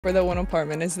For the one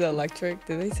apartment, is the electric?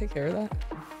 Did they take care of that?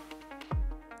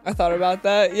 I thought about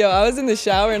that. Yo, I was in the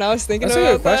shower and I was thinking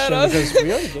about that. That's a good question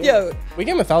because we already we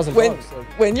gave him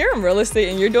 $1,000. When you're in real estate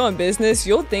and you're doing business,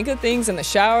 you'll think of things in the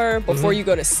shower before you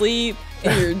go to sleep,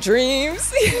 in your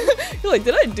dreams. You're like,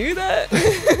 did I do that?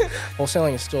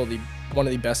 Wholesaling is still one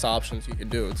of the best options you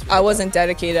could do. Really I wasn't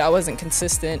dedicated. I wasn't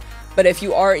consistent. But if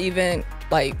you are even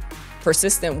like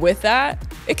persistent with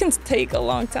that, it can take a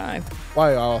long time.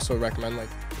 Why I also recommend, like,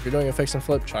 if you're doing a fix and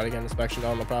flip, try to get an inspection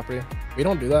done on the property. We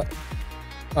don't do that.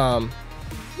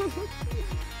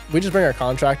 We just bring our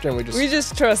contractor and we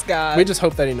just trust God. We just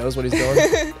hope that he knows what he's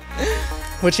doing,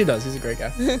 which he does. He's a great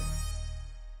guy.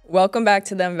 Welcome back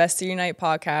to the Investor Unite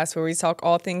podcast, where we talk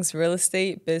all things real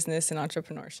estate, business, and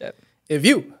entrepreneurship. If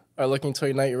you are looking to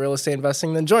ignite your real estate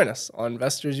investing, then join us on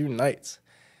Investors Unite.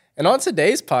 And on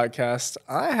today's podcast,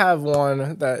 I have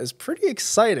one that is pretty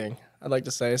exciting, I'd like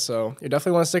to say. So you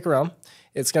definitely want to stick around.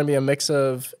 It's going to be a mix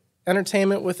of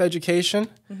entertainment with education.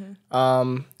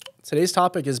 Today's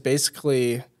topic is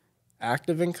basically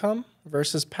active income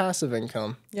versus passive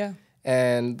income. Yeah.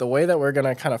 And the way that we're going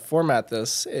to kind of format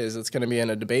this is it's going to be in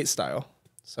a debate style.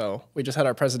 So we just had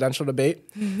our presidential debate.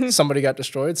 Somebody got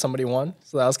destroyed, somebody won.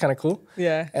 So that was kind of cool.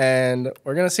 Yeah. And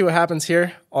we're going to see what happens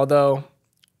here. Although,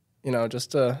 you know,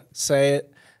 just to say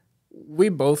it, we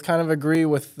both kind of agree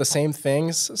with the same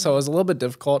things. So it was a little bit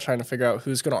difficult trying to figure out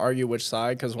who's going to argue which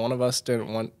side, because one of us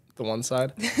didn't want the one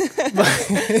side.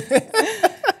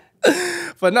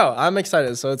 But no, I'm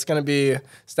excited. So it's going to be,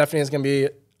 Stefanie is going to be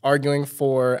arguing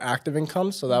for active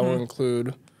income. So that will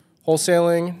include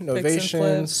wholesaling,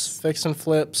 novations, fix and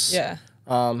flips,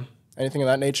 anything of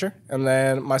that nature. And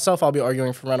then myself, I'll be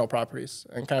arguing for rental properties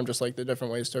and kind of just like the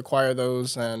different ways to acquire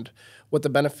those and what the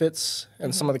benefits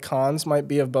and some of the cons might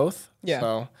be of both. Yeah.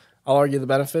 So I'll argue the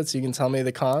benefits. You can tell me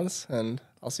the cons, and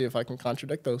I'll see if I can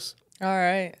contradict those. All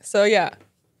right. So yeah,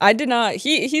 I did not.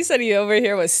 He said he over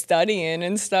here was studying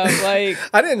and stuff. Like,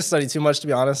 I didn't study too much, to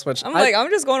be honest. Which I'm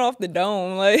just going off the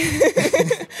dome. Like,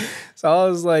 so I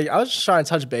was just trying to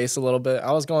touch base a little bit.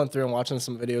 I was going through and watching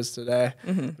some videos today,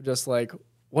 just like,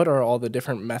 what are all the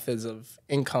different methods of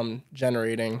income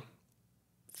generating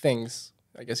things,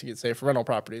 I guess you could say, for rental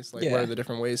properties? Like, what are the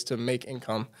different ways to make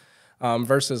income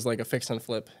versus like a fix and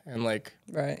flip, and like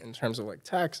in terms of like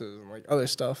taxes and like other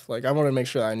stuff. Like, I wanted to make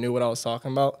sure that I knew what I was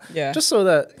talking about. Yeah. Just so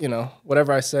that, you know,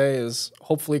 whatever I say is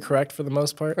hopefully correct for the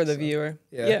most part. For the viewer.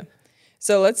 Yeah.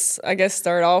 So let's, I guess,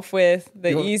 start off with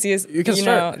the easiest, you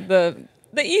know,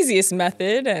 the easiest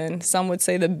method, and some would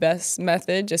say the best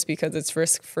method just because it's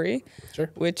risk-free,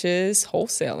 which is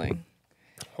wholesaling.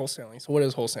 Wholesaling. So what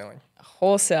is wholesaling?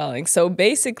 Wholesaling. So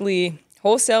basically,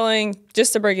 wholesaling,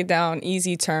 just to break it down,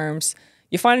 easy terms,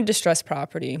 you find a distressed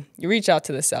property, you reach out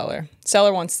to the seller.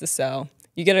 Seller wants to sell.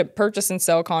 You get a purchase and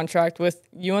sell contract with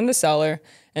you and the seller,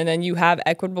 and then you have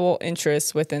equitable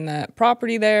interests within that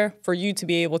property there for you to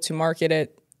be able to market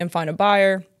it and find a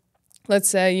buyer. Let's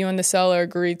say you and the seller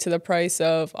agreed to the price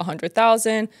of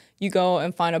 $100,000. You go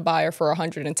and find a buyer for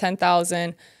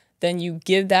 $110,000. Then you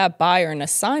give that buyer an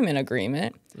assignment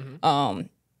agreement,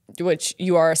 which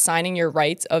you are assigning your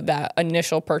rights of that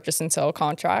initial purchase and sell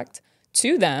contract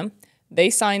to them.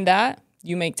 They sign that,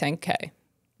 you make $10K.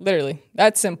 Literally,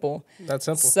 that's simple. That's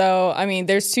simple. So, I mean,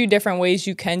 there's two different ways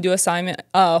you can do assignment.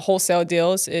 Wholesale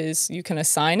deals is you can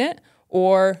assign it,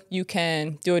 or you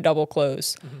can do a double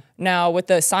close. Now, with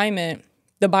the assignment,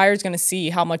 the buyer's going to see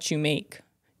how much you make,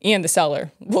 and the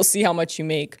seller will see how much you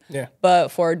make. Yeah. But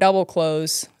for a double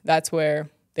close, that's where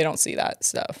they don't see that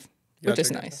stuff, which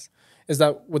is nice.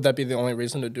 Would that be the only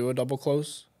reason to do a double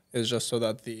close? Is just so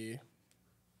that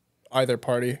either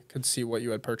party could see what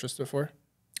you had purchased it for?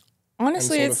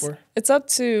 Honestly, it's up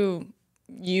to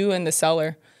you and the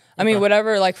seller. I mean,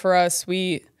 whatever. Like, for us,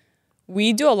 we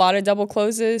do a lot of double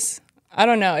closes. I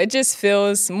don't know. It just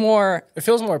feels more... It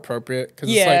feels more appropriate because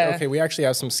it's like, okay, we actually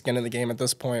have some skin in the game at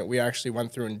this point. We actually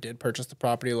went through and did purchase the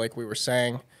property like we were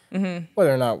saying.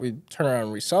 Whether or not we turn around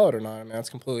and resell it or not, I mean, that's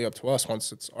completely up to us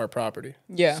once it's our property.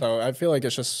 Yeah. So I feel like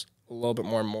it's just a little bit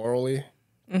more morally,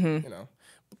 you know,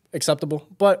 acceptable.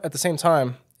 But at the same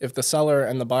time, if the seller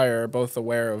and the buyer are both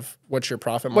aware of what your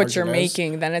profit margin is, what you're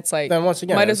making, then it's like, then once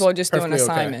again, might as well just do an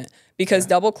assignment. Because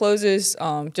double closes,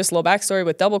 just a little backstory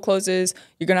with double closes,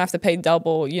 you're going to have to pay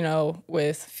double, you know,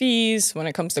 with fees when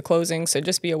it comes to closing. So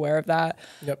just be aware of that.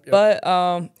 But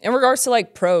in regards to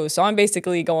like pros, so I'm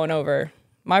basically going over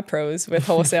my pros with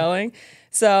wholesaling.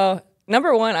 So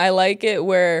number one, I like it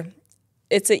where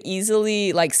it's an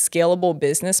easily like scalable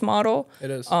business model.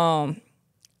 It is.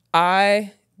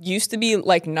 I used to be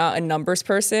like not a numbers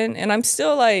person, and I'm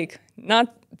still like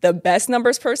not the best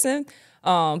numbers person.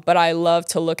 But I love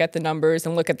to look at the numbers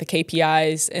and look at the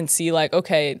KPIs and see like,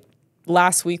 okay,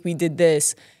 last week we did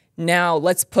this. Now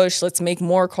let's push, let's make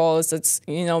more calls, let's,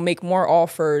 make more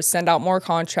offers, send out more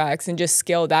contracts and just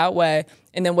scale that way.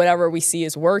 And then whatever we see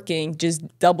is working, just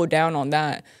double down on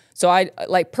that. So I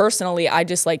like personally, I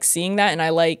just like seeing that and I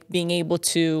like being able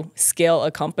to scale a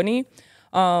company.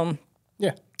 Yeah.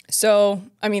 So,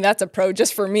 I mean, that's a pro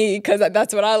just for me because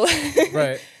that's what I like.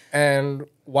 Right. And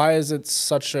why is it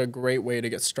such a great way to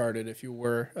get started if you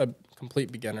were a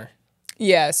complete beginner?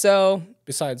 Yeah, so...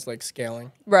 Besides, like,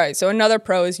 scaling. Right. So another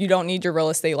pro is you don't need your real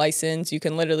estate license. You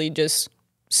can literally just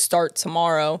start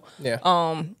tomorrow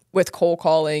with cold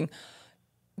calling.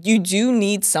 You do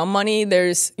need some money.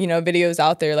 There's, videos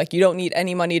out there. Like, you don't need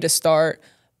any money to start.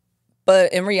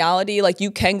 But in reality, like,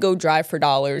 you can go drive for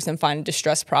dollars and find a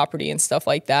distressed property and stuff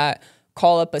like that.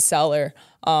 Call up a seller.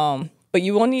 But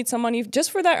you will need some money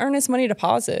just for that earnest money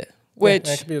deposit. Which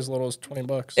it could be as little as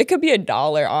 $20. It could be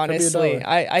 $1, honestly.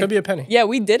 It could be a penny. Yeah,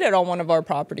 we did it on one of our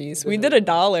properties. We did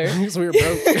 $1. Because we were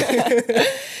broke.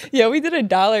 Yeah, we did $1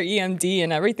 EMD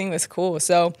and everything was cool.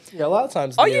 So yeah, a lot of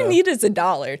times all you need is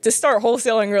 $1 to start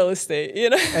wholesaling real estate.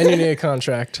 And you need a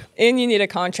contract. And you need a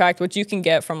contract, which you can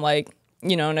get from like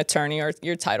an attorney or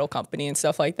your title company and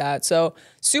stuff like that. So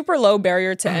super low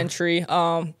barrier to entry.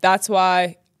 That's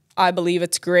why I believe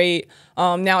it's great.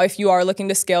 Now, if you are looking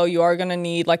to scale, you are going to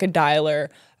need like a dialer.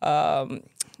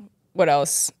 What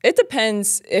else? It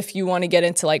depends if you want to get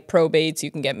into like probates.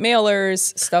 You can get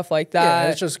mailers, stuff like that.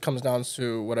 Yeah, it just comes down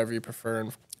to whatever you prefer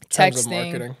in terms of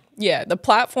marketing. Yeah, the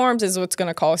platforms is what's going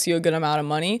to cost you a good amount of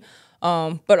money.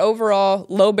 But overall,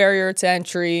 low barrier to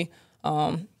entry.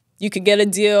 You could get a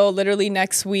deal literally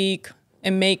next week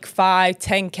and make 5,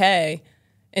 10K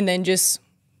and then just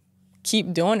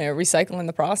keep doing it, recycling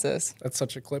the process. That's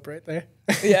such a clip right there.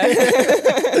 Yeah.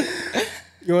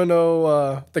 You want to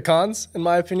know the cons, in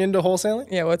my opinion, to wholesaling?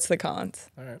 Yeah, what's the cons?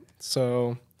 All right.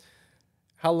 So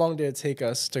how long did it take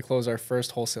us to close our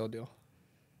first wholesale deal?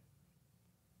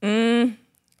 I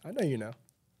know you know.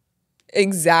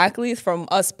 Exactly, from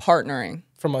us partnering.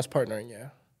 From us partnering, yeah.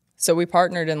 So we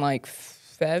partnered in like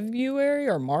February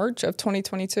or March of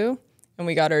 2022, and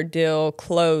we got our deal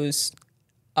closed.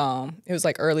 It was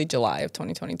like early July of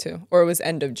 2022, or it was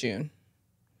end of June.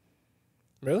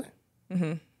 Really?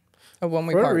 Mm-hmm. Of when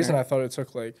we partnered. For a reason, I thought it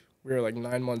took we were like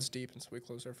 9 months deep until we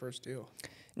closed our first deal.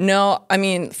 No, I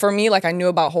mean, for me, like I knew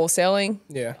about wholesaling.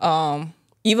 Yeah.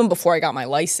 Even before I got my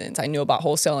license, I knew about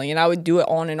wholesaling, and I would do it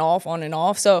on and off, on and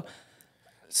off. So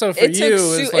for you,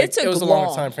 it was a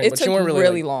long time frame. It took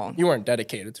really long. You weren't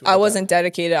dedicated to it. I wasn't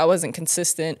dedicated. I wasn't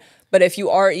consistent. But if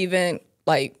you are even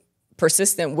like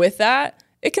persistent with that,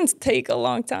 it can take a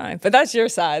long time. But that's your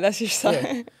side. That's your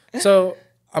side. Yeah. So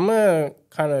I'm going to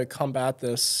kind of combat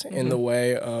this in the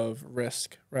way of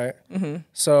risk, right? Mm-hmm.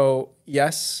 So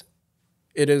yes,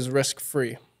 it is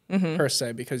risk-free per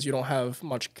se because you don't have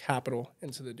much capital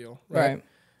into the deal, right?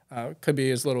 Could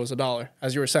be as little as $1,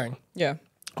 as you were saying. Yeah.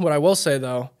 What I will say,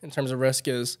 though, in terms of risk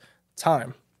is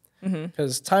time.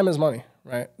 Because time is money,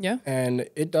 right? Yeah. And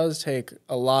it does take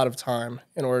a lot of time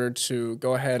in order to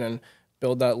go ahead and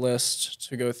build that list,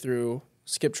 to go through,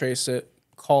 skip trace it,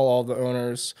 call all the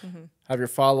owners, have your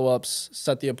follow-ups,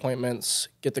 set the appointments,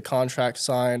 get the contract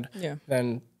signed,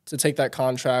 then to take that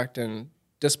contract and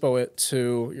dispo it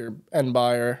to your end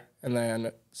buyer, and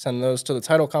then send those to the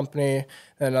title company,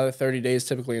 and another 30 days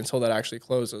typically until that actually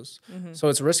closes. So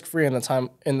it's risk-free in the time,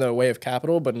 in the way of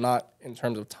capital, but not in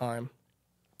terms of time.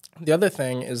 The other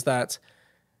thing is that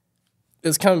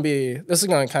this is going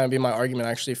to kind of be my argument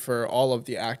actually for all of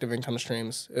the active income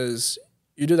streams is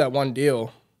you do that one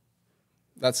deal,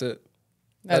 that's it.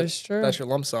 That is true. That's your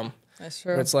lump sum. That's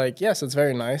true. It's like, yes, it's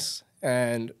very nice,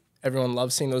 and everyone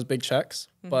loves seeing those big checks,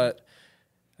 but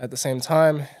at the same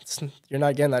time, you're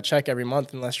not getting that check every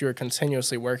month unless you're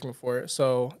continuously working for it.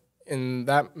 So in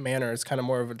that manner, it's kind of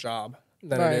more of a job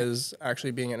than it is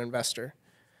actually being an investor.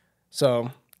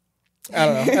 So I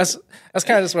don't know. That's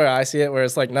kind of just where I see it, where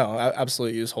it's like, no, I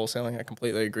absolutely use wholesaling. I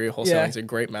completely agree. Wholesaling is a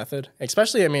great method,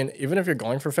 especially, I mean, even if you're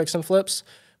going for fix and flips,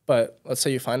 but let's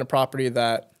say you find a property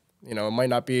that, it might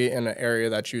not be in an area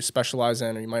that you specialize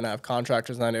in, or you might not have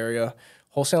contractors in that area.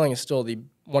 Wholesaling is still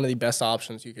one of the best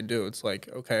options you could do. It's like,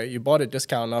 okay, you bought it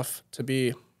discount enough to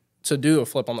do a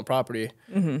flip on the property.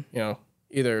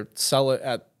 Either sell it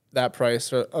at that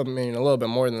price, or a little bit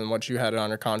more than what you had it on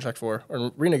your contract for,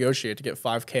 or renegotiate to get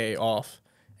 $5K off,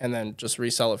 and then just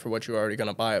resell it for what you're already going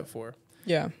to buy it for.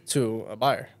 Yeah. To a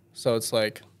buyer. So it's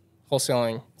like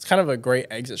wholesaling. It's kind of a great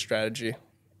exit strategy,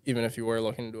 even if you were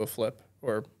looking to do a flip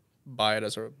or buy it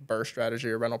as a burr strategy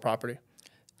or rental property.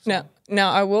 So.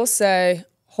 Now I will say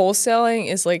wholesaling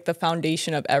is like the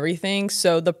foundation of everything.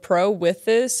 So the pro with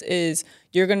this is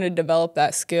you're going to develop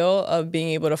that skill of being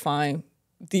able to find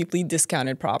deeply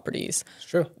discounted properties. It's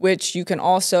true. Which you can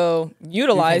also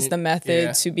utilize the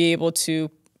method to be able to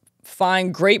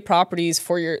find great properties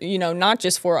for your, not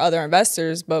just for other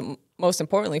investors, but most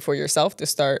importantly for yourself to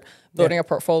start building a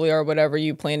portfolio or whatever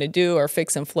you plan to do, or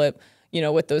fix and flip,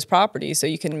 with those properties, so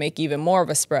you can make even more of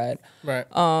a spread. Right.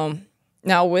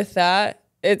 Now with that,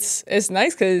 it's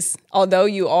nice because although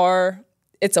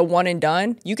it's a one and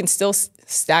done, you can still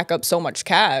stack up so much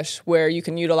cash where you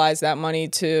can utilize that money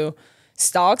to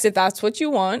stocks if that's what you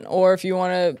want, or if you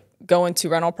want to go into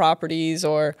rental properties,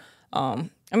 or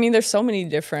there's so many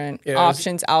different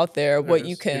options out there. What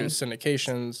you can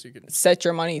syndications, you can set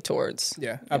your money towards.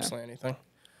 Yeah, absolutely anything.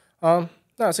 No,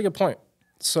 that's a good point.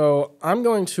 So I'm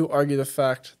going to argue the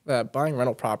fact that buying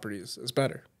rental properties is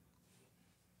better.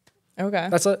 Okay.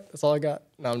 That's it. That's all I got.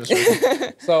 No, I'm just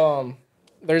joking. So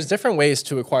there's different ways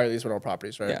to acquire these rental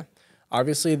properties, right? Yeah.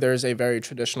 Obviously, there's a very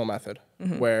traditional method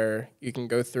where you can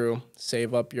go through,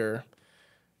 save up your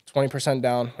 20%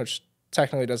 down, which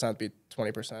technically doesn't have to be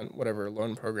 20%, whatever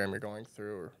loan program you're going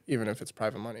through, or even if it's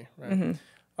private money, right?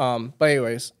 But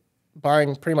anyways,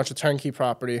 buying pretty much a turnkey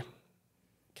property,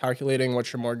 calculating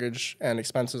what your mortgage and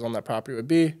expenses on that property would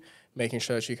be, making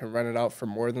sure that you can rent it out for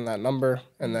more than that number,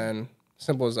 and then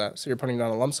simple as that. So you're putting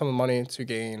down a lump sum of money to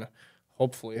gain,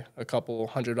 hopefully, a couple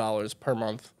 $100 per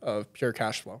month of pure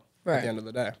cash flow at the end of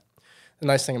the day. The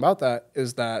nice thing about that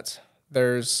is that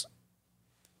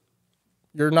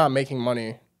you're not making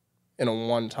money in a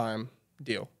one-time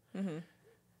deal.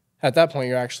 At that point,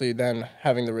 you're actually then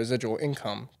having the residual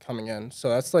income coming in. So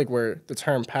that's like where the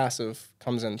term passive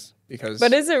comes in, because...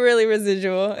 But is it really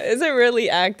residual? Is it really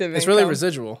active It's income? really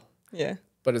residual. Yeah.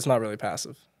 But it's not really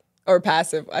passive. Or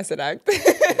passive. I said active.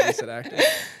 Yeah, you said active.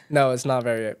 No, it's not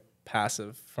very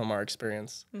passive from our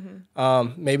experience.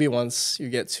 Maybe once you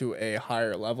get to a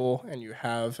higher level and you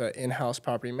have an in-house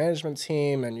property management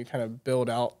team and you kind of build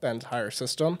out the entire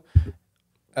system,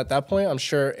 at that point, I'm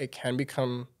sure it can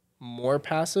become more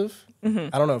passive. I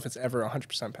don't know if it's ever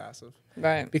 100% passive.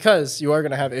 Right. Because you are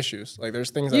going to have issues. Like,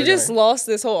 there's things that you just lost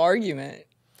this whole argument.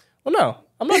 Well, no,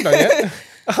 I'm not done yet.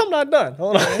 I'm not done.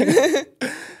 Hold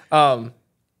on.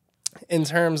 In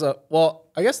terms of, well,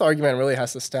 I guess the argument really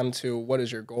has to stem to what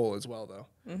is your goal as well, though.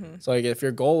 So, like, if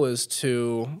your goal is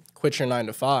to quit your 9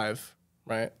 to 5,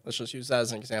 right? Let's just use that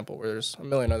as an example, where there's a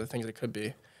million other things it could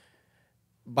be.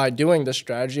 By doing this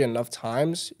strategy enough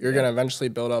times, you're going to eventually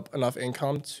build up enough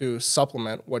income to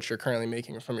supplement what you're currently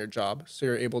making from your job. So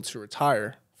you're able to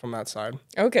retire from that side.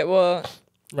 Okay, well,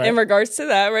 in regards to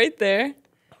that right there,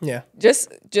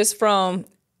 just from,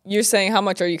 you're saying how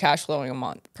much are you cash flowing a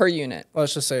month per unit?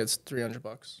 Let's just say it's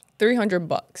 $300.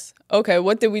 $300. Okay,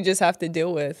 what did we just have to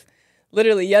deal with?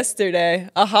 Literally yesterday,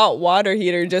 a hot water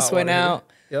heater just went out.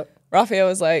 Yep. Raphael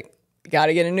was like, got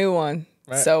to get a new one.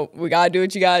 Right. So we got to do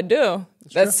what you got to do.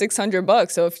 That's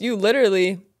 $600. So if you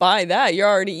literally buy that, you're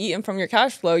already eating from your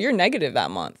cash flow. You're negative that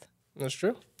month. That's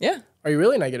true. Yeah. Are you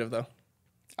really negative, though?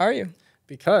 Are you?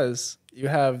 Because you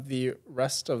have the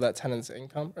rest of that tenant's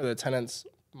income, or the tenant's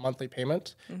monthly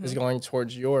payment is going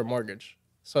towards your mortgage.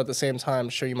 So at the same time,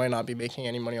 sure, you might not be making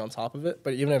any money on top of it,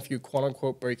 but even if you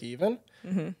quote-unquote break even,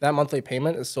 that monthly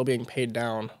payment is still being paid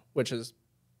down, which is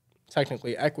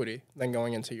technically equity then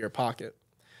going into your pocket.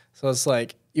 So it's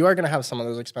like, you are going to have some of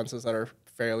those expenses that are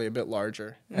fairly a bit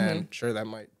larger, and sure, that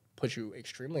might put you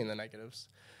extremely in the negatives.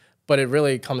 But it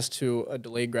really comes to a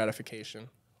delayed gratification,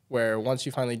 where once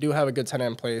you finally do have a good tenant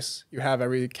in place, you have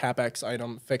every CapEx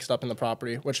item fixed up in the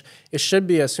property, which it should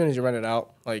be as soon as you rent it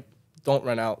out. Like, don't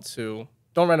rent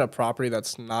a property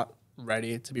that's not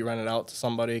ready to be rented out to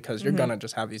somebody, because you're going to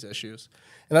just have these issues.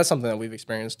 And that's something that we've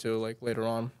experienced too, like later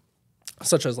on,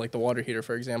 such as like the water heater,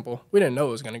 for example. We didn't know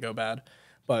it was going to go bad,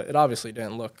 but it obviously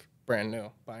didn't look brand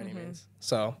new by any means.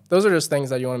 So those are just things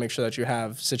that you want to make sure that you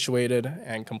have situated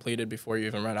and completed before you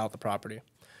even rent out the property.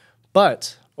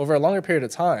 But over a longer period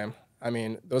of time, I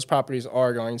mean, those properties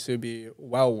are going to be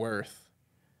well worth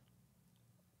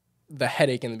the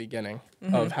headache in the beginning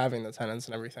of having the tenants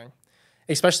and everything.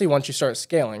 Especially once you start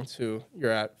scaling to,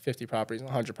 you're at 50 properties,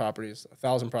 100 properties,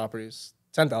 1,000 properties,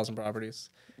 10,000 properties.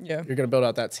 Yeah. You're going to build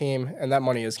out that team, and that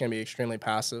money is going to be extremely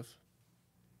passive.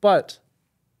 But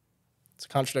to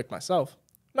contradict myself,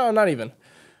 no, not even.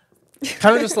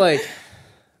 Kind of just like,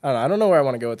 I don't know where I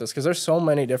want to go with this, because there's so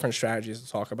many different strategies to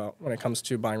talk about when it comes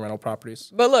to buying rental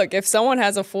properties. But look, if someone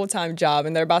has a full-time job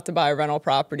and they're about to buy a rental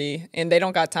property and they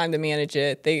don't got time to manage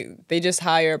it, they just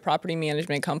hire a property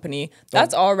management company,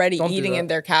 that's already eating in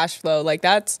their cash flow. Like,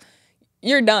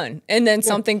 you're done. And then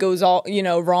something goes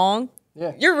wrong,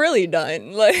 you're really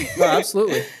done. Like, no,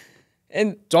 absolutely.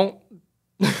 And don't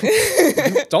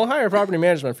hire property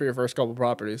management for your first couple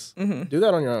properties. Do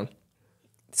that on your own.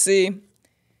 See,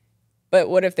 but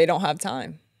what if they don't have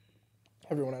time?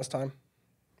 Everyone has time.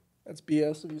 That's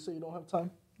BS if you say you don't have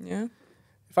time. Yeah.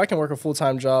 If I can work a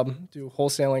full-time job, do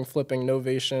wholesaling, flipping,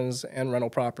 novations, and rental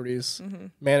properties,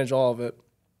 manage all of it,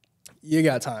 you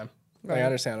got time. Right. Like, I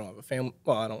understand I don't have a family.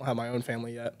 Well, I don't have my own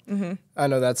family yet. I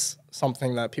know that's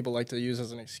something that people like to use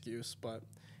as an excuse, but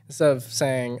instead of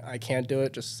saying I can't do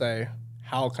it, just say,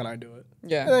 how can I do it?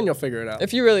 Yeah. And then you'll figure it out.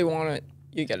 If you really want it,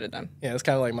 you get it done. Yeah, it's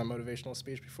kind of like my motivational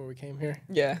speech before we came here.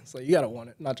 Yeah. It's like, you got to want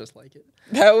it, not just like it.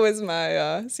 That was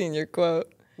my senior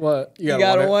quote. What? You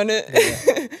gotta want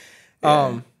it.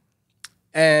 Yeah.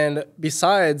 And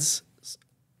besides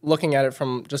looking at it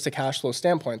from just a cash flow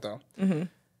standpoint, though,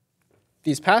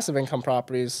 these passive income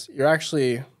properties, you're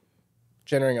actually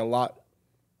generating a lot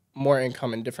more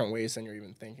income in different ways than you're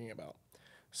even thinking about.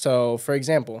 So, for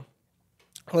example,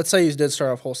 let's say you did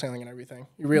start off wholesaling and everything.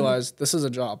 You realize this is a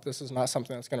job. This is not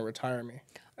something that's going to retire me.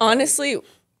 Honestly,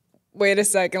 wait a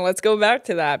second. Let's go back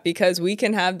to that, because we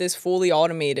can have this fully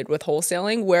automated with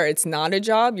wholesaling where it's not a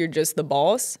job. You're just the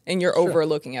boss and you're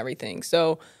overlooking everything.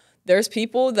 So there's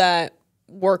people that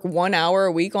work 1 hour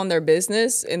a week on their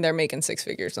business and they're making 6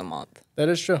 figures a month. That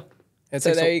is true.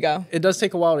 So there you go. It does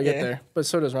take a while to get there, but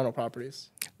so does rental properties.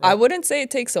 Right? I wouldn't say it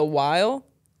takes a while.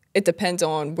 It depends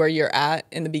on where you're at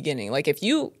in the beginning. Like if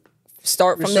you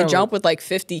start from the jump with like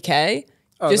 50K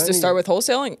just to start with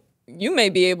wholesaling, you may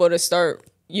be able to start,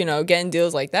 you know, getting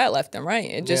deals like that left and right.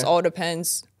 It just all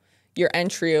depends your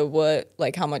entry of what,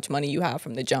 like how much money you have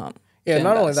from the jump. Yeah,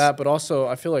 not only that, but also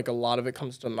I feel like a lot of it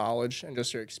comes to knowledge and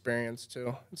just your experience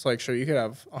too. It's like, sure, you could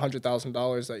have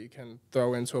 $100,000 that you can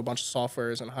throw into a bunch of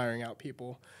softwares and hiring out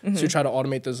people. So you try to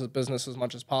automate this business as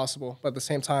much as possible. But at the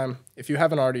same time, if you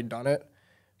haven't already done it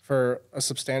for a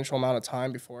substantial amount of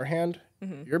time beforehand,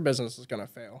 your business is going to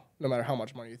fail no matter how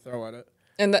much money you throw at it.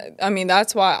 And I mean,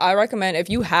 that's why I recommend if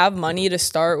you have money to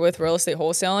start with real estate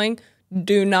wholesaling,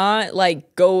 do not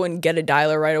like go and get a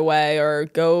dialer right away or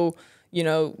go, you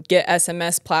know, get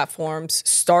SMS platforms.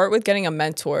 Start with getting a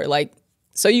mentor, like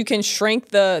so you can shrink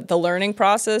the learning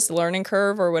process, the learning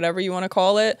curve, or whatever you want to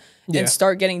call it, and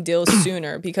start getting deals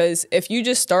sooner. Because if you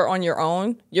just start on your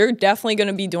own, you're definitely going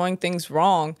to be doing things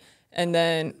wrong, and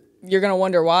then you're going to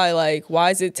wonder why. Like,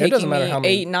 why is it taking me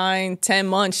 8, 9, 10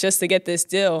 months just to get this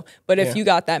deal? But if you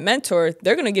got that mentor,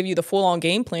 they're going to give you the full-on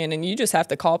game plan, and you just have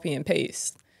to copy and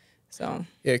paste. So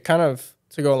yeah, kind of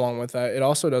to go along with that, it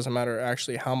also doesn't matter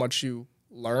actually how much you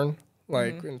learn,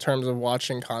 like in terms of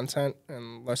watching content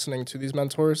and listening to these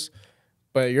mentors,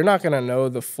 but you're not going to know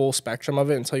the full spectrum of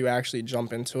it until you actually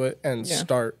jump into it and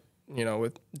start, you know,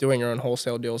 with doing your own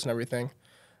wholesale deals and everything.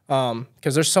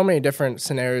 Because there's so many different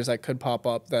scenarios that could pop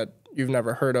up that you've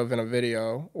never heard of in a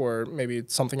video, or maybe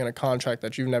it's something in a contract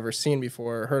that you've never seen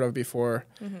before or heard of before.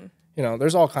 You know,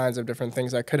 there's all kinds of different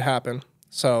things that could happen.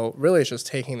 So really it's just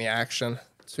taking the action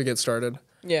to get started.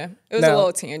 Yeah, it was a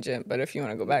little tangent, but if you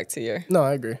want to go back to your... No,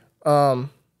 I agree. Yeah,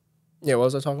 what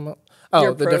was I talking about? Oh,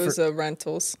 your pros of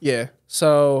rentals. Yeah,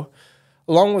 so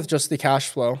along with just the cash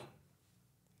flow,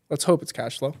 let's hope it's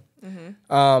cash flow,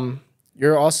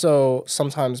 you're also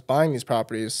sometimes buying these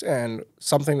properties, and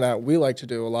something that we like to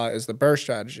do a lot is the BRRRR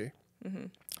strategy.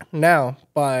 Now,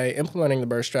 by implementing the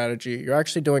BRRRR strategy, you're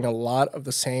actually doing a lot of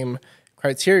the same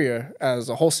criteria as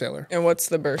a wholesaler. And what's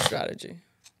the BRRRR strategy?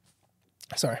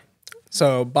 Sorry.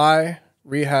 So buy,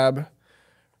 rehab,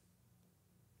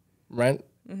 rent,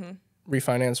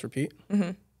 refinance, repeat. Yeah,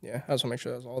 I just want to make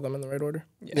sure that's all of them in the right order.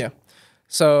 Yeah.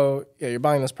 So, yeah, you're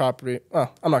buying this property.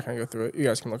 Oh, I'm not going to go through it. You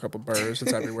guys can look up BRRRRs.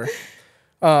 It's everywhere.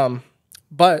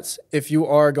 But if you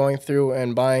are going through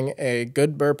and buying a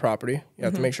good BRRRR property, you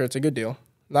have to make sure it's a good deal.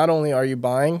 Not only are you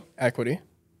buying equity,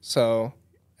 so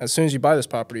as soon as you buy this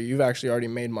property, you've actually already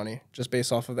made money just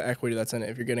based off of the equity that's in it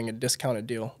if you're getting a discounted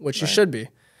deal, which you should be,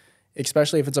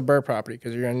 especially if it's a BRRRR property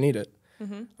because you're going to need it.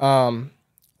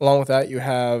 Along with that, you're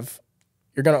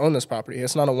going to own this property.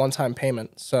 It's not a one-time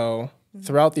payment. So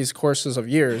throughout these courses of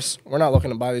years, we're not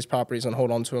looking to buy these properties and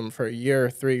hold on to them for a year,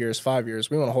 3 years, 5 years.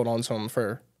 We want to hold on to them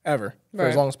forever, for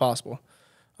as long as possible.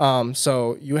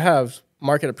 So you have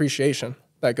market appreciation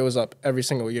that goes up every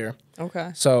single year.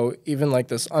 Okay. So even like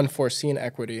this unforeseen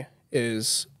equity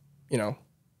is, you know,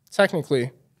 technically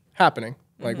happening,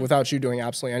 like without you doing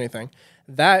absolutely anything.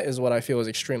 That is what I feel is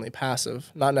extremely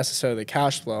passive, not necessarily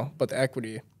cash flow, but the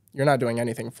equity. You're not doing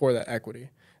anything for that equity.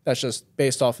 That's just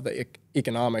based off of the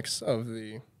economics of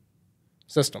the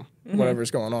system, whatever's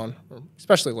going on,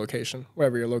 especially location,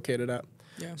 wherever you're located at.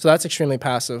 Yeah. So that's extremely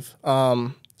passive.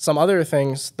 Some other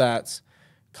things that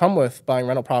come with buying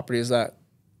rental properties that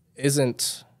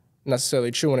isn't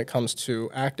necessarily true when it comes to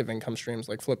active income streams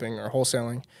like flipping or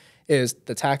wholesaling is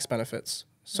the tax benefits.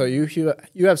 So you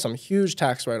have some huge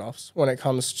tax write-offs when it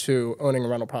comes to owning a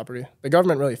rental property. The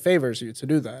government really favors you to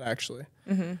do that, actually,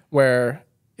 where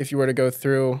if you were to go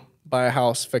through, buy a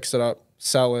house, fix it up,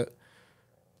 sell it,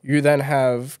 you then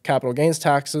have capital gains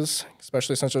taxes,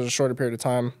 especially since there's a shorter period of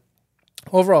time.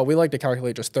 Overall, we like to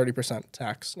calculate just 30%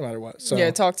 tax no matter what. So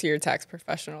yeah, talk to your tax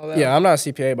professional, though. yeah, I'm not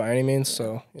a CPA by any means,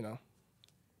 so,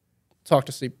 talk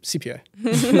to CPA.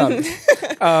 Not me.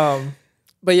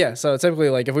 But yeah, so typically,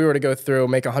 like, if we were to go through,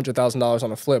 make $100,000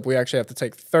 on a flip, we actually have to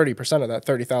take 30% of that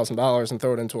 $30,000 and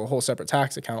throw it into a whole separate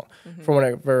tax account for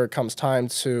whenever it comes time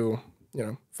to,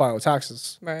 file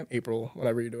taxes, right? April,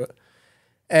 whenever you do it.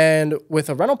 And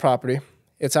with a rental property,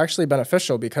 it's actually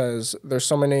beneficial because there's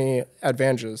so many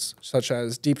advantages, such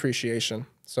as depreciation.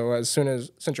 So since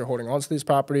you're holding on to these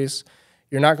properties,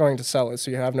 you're not going to sell it,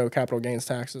 so you have no capital gains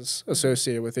taxes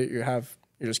associated with it. You're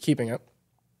just keeping it.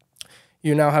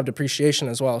 You now have depreciation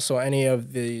as well. So any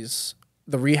of the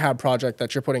rehab project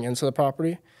that you're putting into the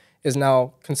property is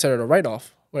now considered a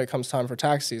write-off when it comes time for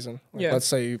tax season. Let's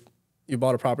say you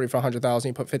bought a property for $100,000,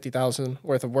 you put $50,000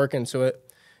 worth of work into it,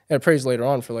 and it appraised later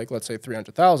on for let's say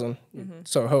 $300,000.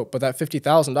 So hope, but that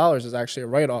 $50,000 is actually a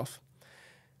write-off.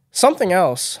 Something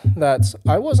else that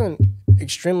I wasn't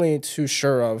extremely too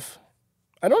sure of,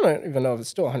 I don't even know if it's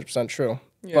still 100% true,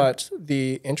 but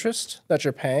the interest that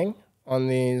you're paying on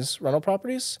these rental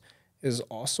properties is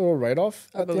also a write-off.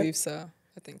 I believe so.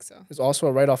 I think so. Is also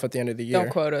a write-off at the end of the year.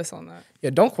 Don't quote us on that. Yeah,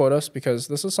 don't quote us because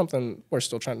this is something we're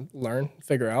still trying to learn,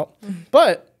 figure out.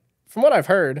 But from what I've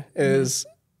heard is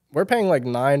we're paying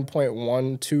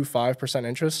 9.125%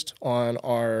 interest on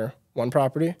our one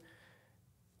property,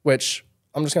 which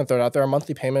I'm just going to throw it out there. Our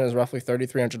monthly payment is roughly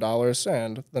 $3,300,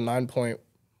 and the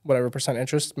 9%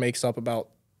 interest makes up about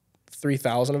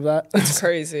 $3,000 of that. It's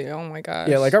crazy. Oh my gosh.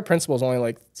 Yeah, our principal is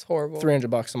only it's horrible.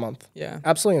 $300 a month. Yeah.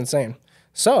 Absolutely insane.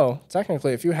 So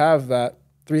technically, if you have that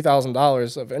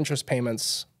 $3,000 of interest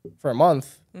payments for a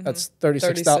month, that's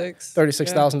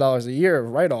 $36,000 a year of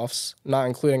write-offs, not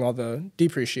including all the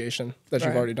depreciation that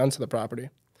you've already done to the property.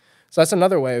 So that's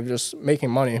another way of just making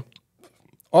money.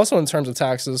 Also, in terms of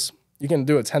taxes, you can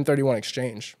do a 1031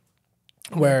 exchange,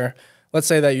 where let's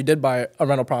say that you did buy a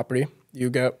rental property,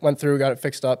 you went through, got it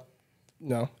fixed up,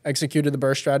 executed the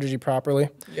BRRRR strategy properly.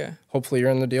 Yeah. Hopefully you're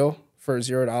in the deal for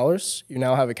 $0. You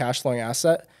now have a cash flowing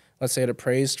asset. Let's say it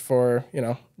appraised for,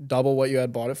 double what you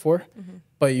had bought it for.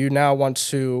 But you now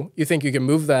you think you can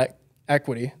move that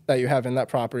equity that you have in that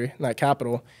property, and that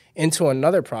capital, into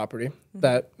another property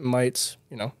that might,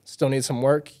 still need some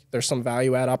work. There's some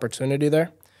value add opportunity there.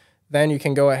 Then you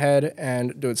can go ahead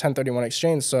and do a 1031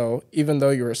 exchange. So even though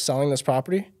you were selling this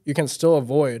property, you can still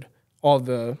avoid all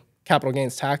the capital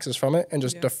gains taxes from it and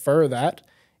just defer that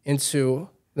into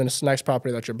the next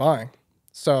property that you're buying.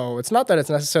 So it's not that it's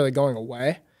necessarily going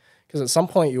away, because at some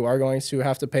point you are going to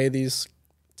have to pay these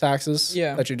taxes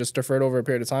that you just deferred over a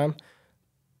period of time.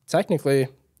 Technically,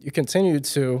 you continue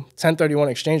to 1031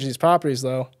 exchange these properties,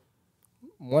 though.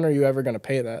 When are you ever going to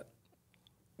pay that?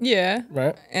 Yeah.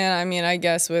 Right. And I mean, I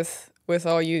guess with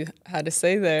all you had to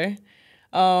say there,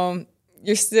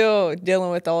 you're still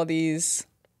dealing with all these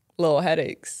little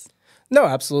headaches. No,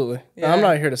 absolutely. Yeah. I'm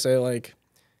not here to say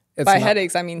it's by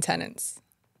headaches, I mean tenants.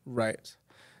 Right.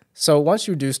 So once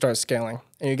you do start scaling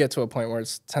and you get to a point where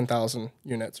it's 10,000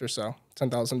 units or so,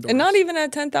 10,000 doors. And not even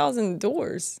at 10,000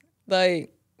 doors.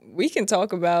 We can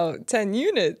talk about 10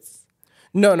 units.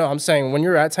 No, I'm saying when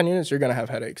you're at 10 units, you're going to have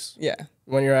headaches. Yeah.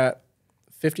 When you're at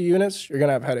 50 units, you're going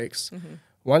to have headaches.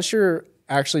 Once you're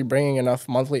actually bringing enough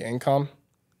monthly income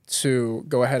to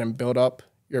go ahead and build up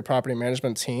your property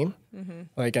management team,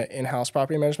 like an in-house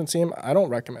property management team, I don't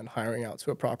recommend hiring out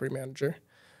to a property manager.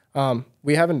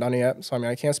 We haven't done it yet, so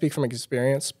I can't speak from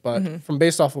experience, but from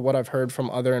based off of what I've heard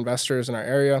from other investors in our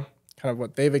area, kind of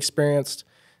what they've experienced,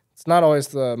 it's not always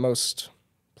the most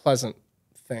pleasant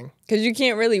thing. Because you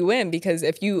can't really win, because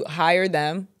if you hire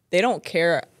them, they don't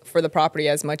care for the property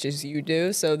as much as you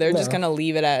do, so they're just going to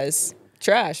leave it as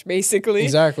trash, basically.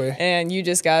 Exactly. And you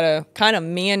just got to kind of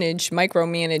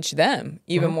micromanage them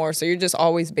even more, so you're just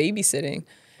always babysitting.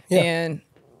 And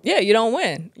yeah, you don't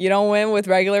win. You don't win with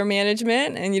regular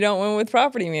management, and you don't win with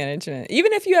property management.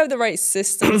 Even if you have the right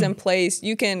systems in place,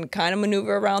 you can kind of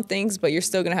maneuver around things, but you're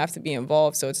still going to have to be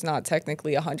involved, so it's not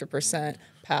technically 100%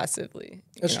 passively.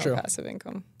 It's true. Passive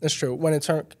income. It's true. When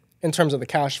in terms of the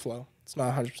cash flow, it's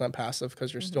not 100% passive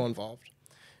because you're still involved.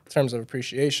 In terms of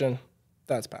appreciation,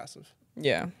 that's passive.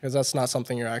 Yeah. Because that's not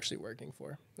something you're actually working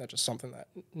for. That's just something that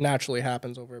naturally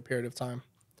happens over a period of time.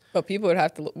 But people would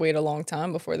have to wait a long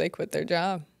time before they quit their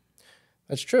job.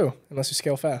 That's true, unless you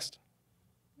scale fast.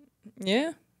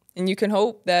 Yeah. And you can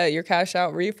hope that your cash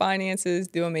out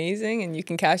refinances do amazing and you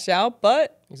can cash out,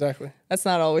 but exactly, that's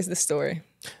not always the story.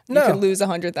 No. You can lose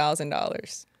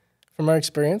 $100,000. From our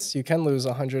experience, you can lose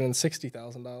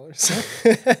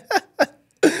 $160,000.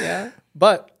 Yeah.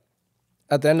 But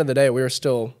at the end of the day, we were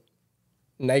still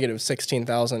negative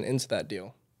 $16,000 into that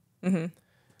deal. Mm-hmm.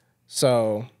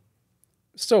 So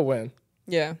still win.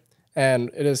 Yeah. And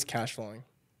it is cash flowing.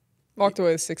 Walked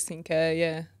away with $16K,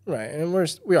 yeah. Right, and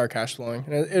we are cash flowing,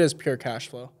 and it is pure cash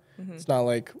flow. Mm-hmm. It's not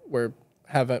like we're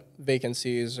having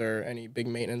vacancies or any big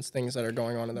maintenance things that are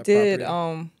going on in that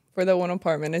property. For the one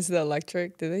apartment, is the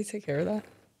electric, did they take care of that?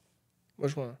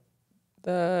 Which one?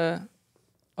 The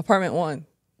apartment 1,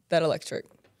 that electric.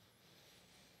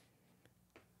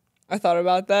 I thought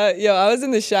about that. Yo, I was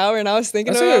in the shower and I was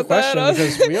thinking about that. That's a good question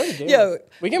because we already gave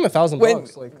we gave him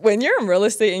 $1,000. When you're in real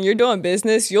estate and you're doing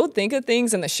business, you'll think of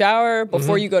things in the shower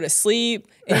before you go to sleep,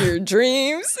 in your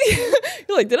dreams.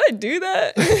 You're like, did I do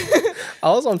that?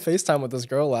 I was on FaceTime with this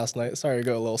girl last night. Sorry to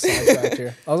go a little sidetracked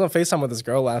here. I was on FaceTime with this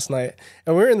girl last night,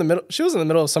 and we were in the middle. She was in the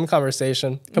middle of some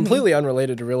conversation, completely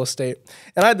unrelated to real estate,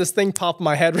 and I had this thing pop in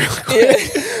my head real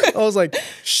quick. Yeah. I was like,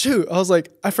 shoot. I was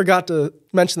like, I forgot to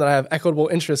mention that I have equitable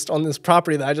interest on this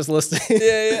property that I just listed.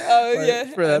 Yeah. Oh, yeah.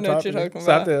 For that I know property. what you're talking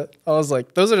about. I was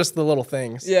like, those are just the little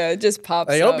things. Yeah, it just pops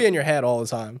up. It'll be in your head all the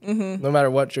time, no matter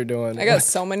what you're doing. I got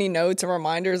so many notes and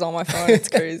reminders on my phone. It's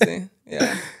crazy.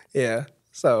 Yeah. Yeah.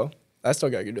 So I still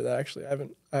got to do that, actually.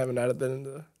 I haven't added that in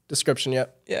the description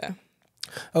yet. Yeah.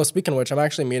 Oh, speaking of which, I'm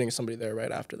actually meeting somebody there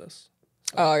right after this.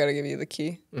 So. Oh, I got to give you the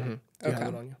key? Mm-hmm. Do you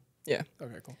have it on you? Yeah.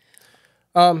 Okay, cool.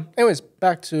 Anyways,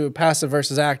 back to passive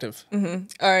versus active. Mm-hmm.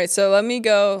 All right, so let me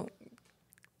go.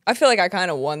 I feel like I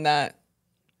kind of won that.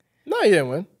 No, you didn't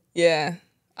win. Yeah.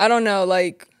 I don't know,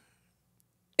 like,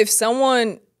 if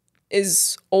someone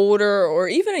is older or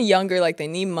even younger, like they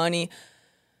need money,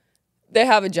 they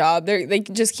have a job, they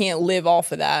just can't live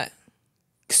off of that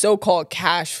so-called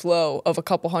cash flow of a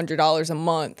couple $100s a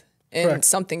month, and Correct.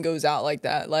 Something goes out like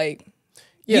that. Like,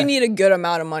 you need a good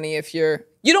amount of money if you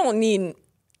don't need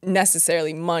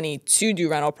necessarily money to do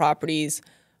rental properties.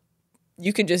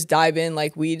 You could just dive in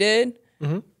like we did,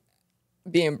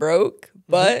 being broke,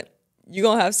 but you're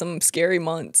gonna have some scary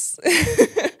months.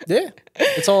 Yeah,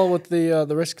 it's all with the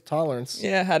risk tolerance.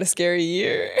 Yeah, had a scary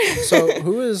year. So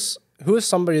who is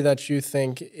somebody that you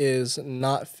think is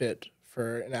not fit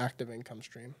for an active income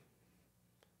stream?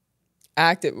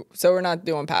 Active. So we're not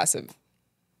doing passive.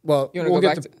 Well,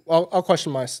 I'll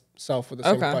question myself with the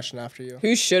same question after you.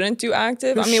 Who shouldn't do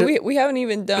active? I mean, we haven't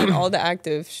even done all the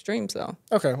active streams, though.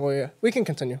 Okay, well, yeah. We can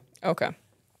continue. Okay.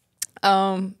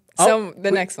 The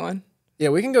next one. Yeah,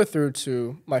 we can go through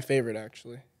to my favorite,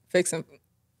 actually. Fix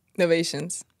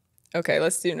novations. Okay,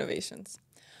 let's do novations.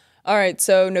 All right,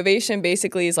 so novation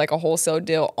basically is like a wholesale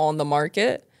deal on the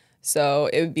market. So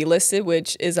it would be listed,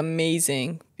 which is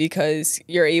amazing because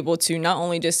you're able to not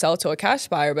only just sell to a cash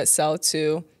buyer, but sell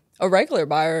to a regular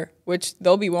buyer, which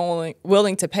they'll be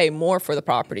willing to pay more for the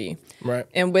property. Right.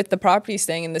 And with the property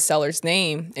staying in the seller's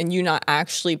name and you not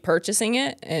actually purchasing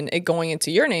it and it going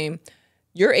into your name,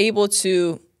 you're able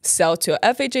to sell to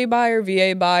a FHA buyer,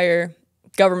 VA buyer,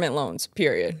 government loans,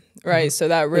 period. Right. So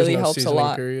that really helps a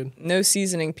lot. No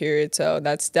seasoning period. So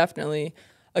that's definitely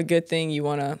a good thing you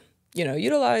want to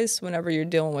utilize whenever you're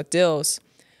dealing with deals.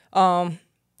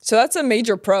 So that's a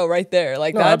major pro right there.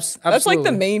 Like that's like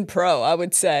the main pro, I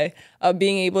would say, of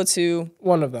being able to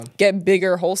one of them get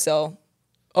bigger wholesale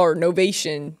or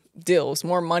novation deals,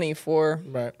 more money for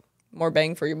more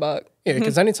bang for your buck. Yeah,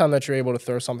 because anytime that you're able to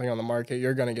throw something on the market,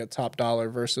 you're going to get top dollar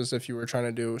versus if you were trying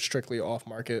to do strictly off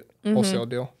market wholesale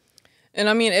deal. And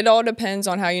I mean, it all depends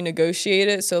on how you negotiate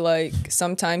it. So like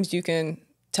sometimes you can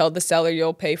tell the seller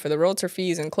you'll pay for the realtor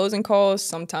fees and closing costs.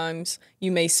 Sometimes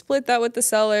you may split that with the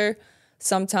seller.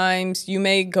 Sometimes you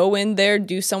may go in there,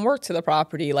 do some work to the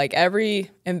property. Like every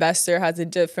investor has a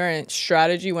different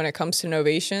strategy when it comes to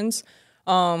novations.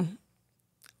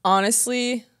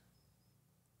 Honestly,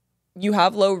 you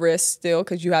have low risk still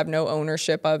because you have no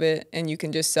ownership of it and you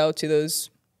can just sell to those,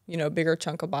 bigger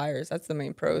chunk of buyers. That's the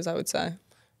main pros, I would say.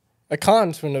 A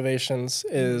con to novations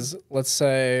is, let's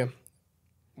say,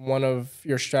 one of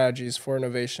your strategies for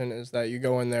innovation is that you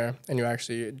go in there and you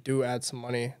actually do add some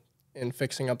money in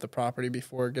fixing up the property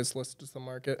before it gets listed to the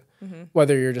market.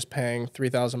 Whether you're just paying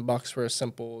 $3,000 for a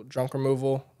simple junk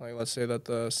removal, like let's say that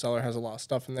the seller has a lot of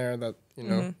stuff in there that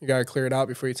you got to clear it out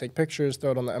before you take pictures,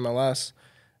 throw it on the MLS,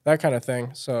 that kind of thing.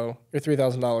 So your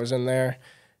 $3,000 in there,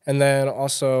 and then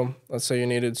also let's say you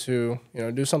needed to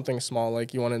do something small,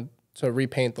 like you wanted to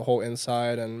repaint the whole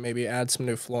inside and maybe add some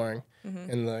new flooring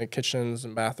in the kitchens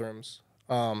and bathrooms.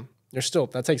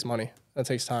 That takes money. That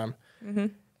takes time.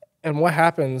 And what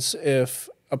happens if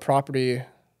a property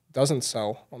doesn't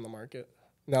sell on the market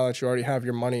now that you already have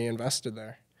your money invested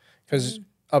there? Because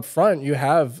up front, you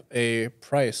have a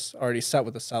price already set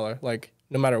with the seller. Like,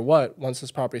 no matter what, once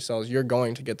this property sells, you're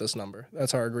going to get this number.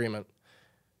 That's our agreement.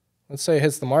 Let's say it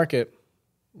hits the market,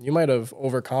 you might have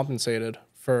overcompensated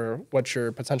for what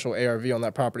your potential ARV on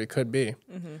that property could be,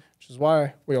 which is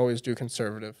why we always do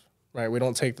conservative, right? We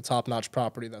don't take the top-notch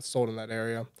property that's sold in that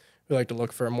area. We like to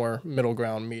look for a more middle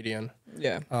ground, median.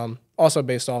 Yeah. Also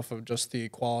based off of just the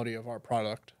quality of our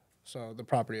product, so the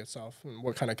property itself, and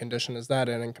what kind of condition is that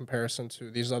in comparison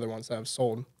to these other ones that have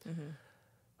sold.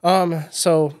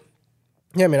 So,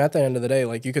 yeah, I mean, at the end of the day,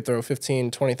 like, you could throw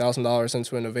 $15,000, $20,000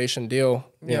 into an innovation deal,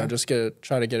 you know, just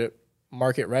try to get it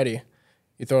market ready.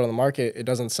 You throw it on the market, it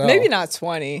doesn't sell. Maybe not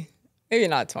 20. Maybe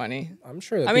not 20. I'm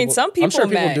sure. I mean, some people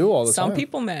may. Do all the some time.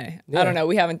 people may. Yeah. I don't know.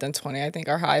 We haven't done 20. I think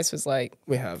our highest was like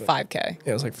we haven't. 5K.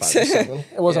 Yeah, it was like 5 or 7.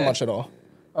 It wasn't much at all.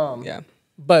 Yeah.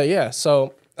 But yeah,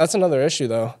 so that's another issue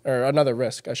though, or another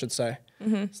risk, I should say.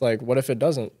 It's like, what if it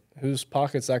doesn't? Whose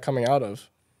pocket's that coming out of?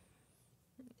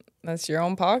 That's your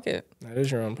own pocket. That is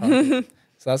your own pocket.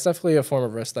 So that's definitely a form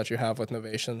of risk that you have with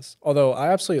novations. Although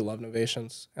I absolutely love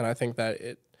novations, and I think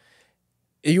that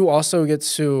you also get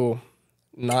to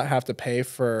not have to pay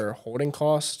for holding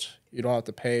cost. You don't have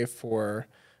to pay for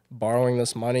borrowing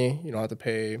this money. You don't have to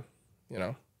pay, you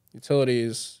know,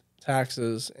 utilities,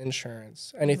 taxes,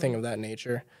 insurance, anything of that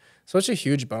nature. So it's a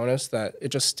huge bonus that it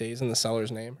just stays in the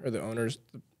seller's name or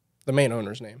the main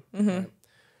owner's name.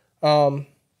 Right?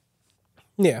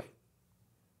 Yeah.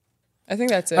 I think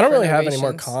that's it. I don't really have any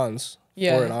more cons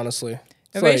for it, honestly.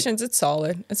 Novations, it's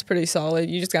solid. It's pretty solid.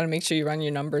 You just got to make sure you run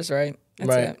your numbers right.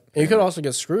 That's it. You could also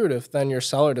get screwed if then your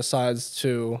seller decides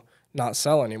to not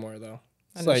sell anymore, though.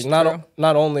 It's like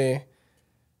not only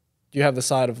do you have the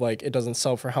side of like it doesn't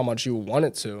sell for how much you want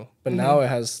it to, but now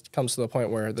it comes to the point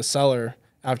where the seller,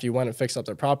 after you went and fixed up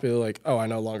their property, like, oh, I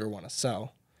no longer want to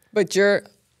sell. But you're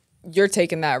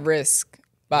taking that risk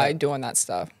by doing that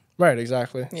stuff. Right,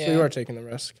 exactly. Yeah. So you are taking the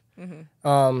risk.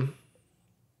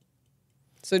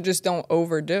 So just don't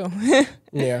overdo.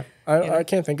 Yeah. I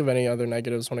can't think of any other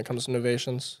negatives when it comes to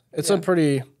novations. It's a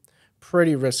pretty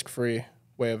risk-free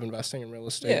way of investing in real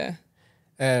estate. Yeah.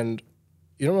 And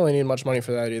you don't really need much money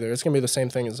for that either. It's going to be the same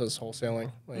thing as this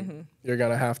wholesaling. Like, you're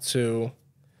going to have to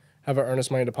have an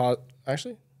earnest money deposit.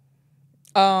 Actually?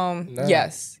 No.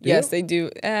 Yes. Do yes, you? they do.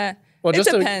 Well, it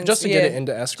depends. Just to get it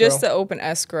into escrow. Just to open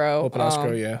escrow. Open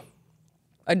escrow, yeah.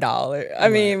 $1. I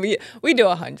mean, we do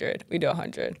 100. We do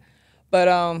 100. But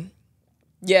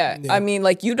yeah, I mean,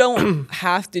 like, you don't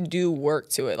have to do work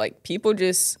to it. Like,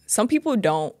 some people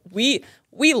don't. We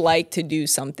like to do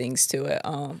some things to it.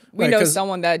 We know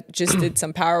someone that just did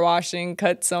some power washing,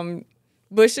 cut some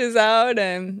bushes out,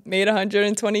 and made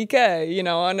 $120K, you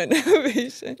know, on an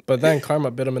innovation. But then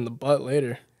karma bit him in the butt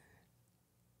later.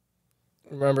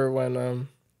 Remember when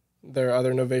their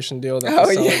other innovation deal that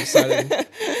the seller decided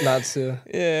not to?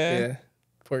 Yeah.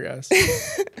 Poor guys.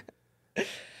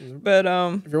 But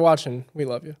if you're watching, we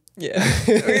love you. Yeah,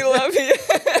 we love you.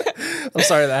 I'm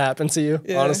sorry that happened to you.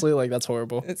 Yeah. Honestly, like, that's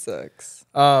horrible. It sucks.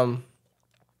 Yeah.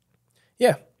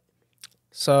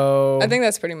 So I think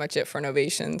that's pretty much it for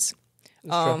novations.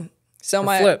 So for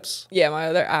my flips. Yeah, my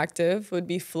other active would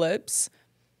be flips.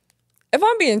 If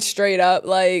I'm being straight up,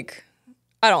 like,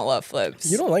 I don't love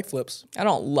flips. You don't like flips? I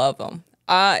don't love them.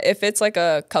 If it's like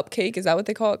a cupcake, is that what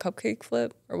they call it? Cupcake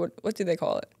flip? Or what do they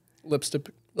call it?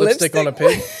 Lipstick on a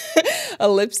pig? A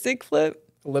lipstick flip?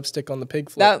 A lipstick on the pig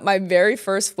flip. My very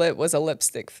first flip was a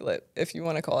lipstick flip, if you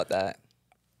want to call it that.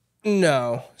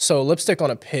 No. So lipstick on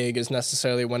a pig is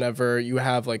necessarily whenever you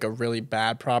have like a really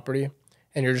bad property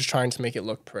and you're just trying to make it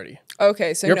look pretty.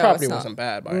 Okay, so your property wasn't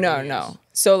bad by any means. No.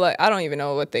 So like I don't even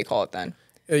know what they call it then.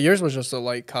 Yours was just a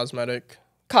light cosmetic.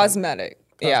 Cosmetic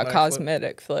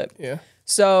flip. Yeah.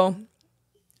 So,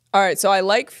 all right. So I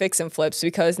like fix and flips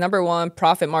because number one,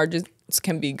 profit margins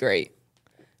can be great,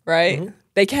 right?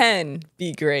 They can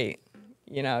be great,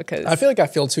 you know, because I feel like I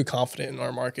feel too confident in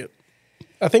our market.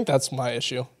 I think that's my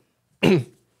issue.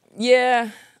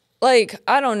 Yeah. Like,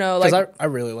 I don't know. Like, I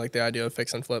really like the idea of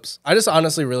fix and flips. I just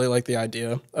honestly really like the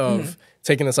idea of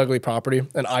taking this ugly property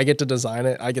and I get to design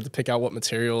it. I get to pick out what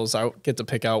materials. I get to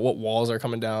pick out what walls are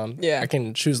coming down. Yeah. I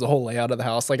can choose the whole layout of the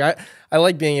house. Like, I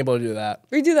like being able to do that.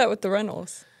 We do that with the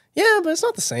rentals. Yeah, but it's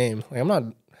not the same. Like,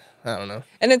 I don't know.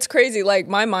 And it's crazy. Like,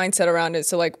 my mindset around it.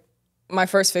 So, like, my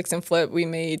first fix and flip, we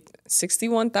made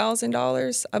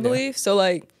 $61,000, I believe. So,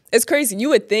 like, it's crazy. You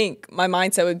would think my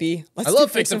mindset would be, let's do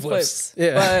fix and flips.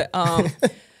 Yeah.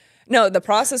 But no, the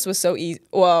process was so easy.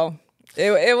 Well,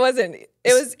 it wasn't.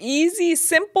 It was easy,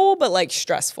 simple, but like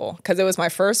stressful because it was my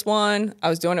first one. I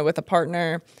was doing it with a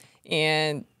partner,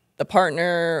 and the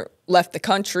partner left the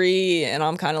country, and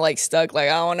I'm kind of like stuck. Like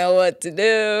I don't know what to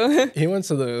do. He went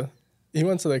to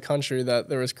the country that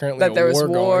there was currently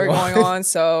war going on.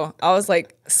 So I was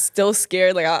like still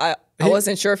scared. Like I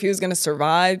wasn't sure if he was gonna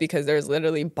survive because there's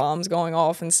literally bombs going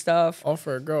off and stuff. All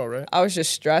for a girl, right? I was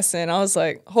just stressing. I was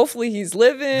like, hopefully he's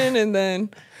living, and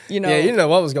then. You know, yeah, you didn't know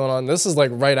what was going on. This is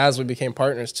like right as we became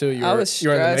partners too. You were in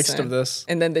the midst of this.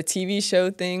 And then the TV show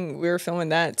thing, we were filming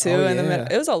that too. Oh, and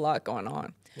then it was a lot going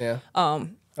on. Yeah. That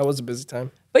was a busy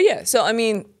time. But yeah, so I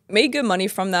mean, made good money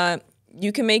from that.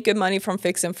 You can make good money from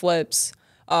fix and flips.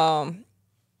 I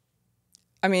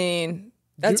mean,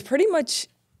 that's pretty much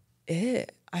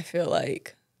it, I feel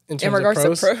like. In regards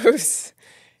to pros.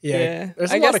 Yeah.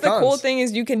 I guess the cool thing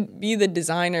is you can be the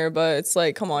designer, but it's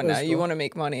like, come on now, you want to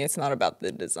make money. It's not about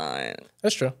the design.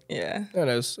 That's true. Yeah. It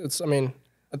is. I mean,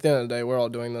 at the end of the day, we're all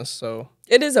doing this, so.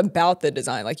 It is about the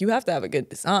design. Like, you have to have a good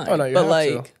design. Oh, no, you have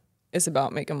like, to. It's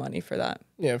about making money for that.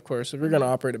 Yeah, of course. If you're going to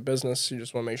operate a business, you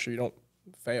just want to make sure you don't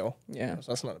fail. Yeah.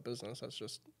 So that's not a business. That's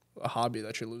just a hobby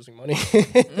that you're losing money.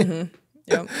 Mm-hmm.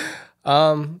 Yep.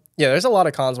 Yeah, there's a lot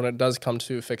of cons when it does come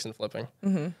to fix and flipping.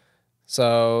 Mm-hmm.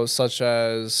 So, such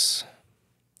as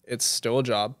it's still a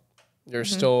job. You're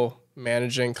still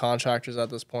managing contractors at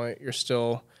this point. You're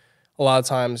still, a lot of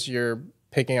times, you're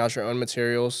picking out your own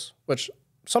materials, which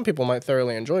some people might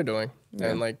thoroughly enjoy doing,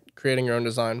 and like creating your own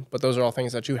design. But those are all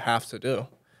things that you have to do.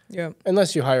 Yeah.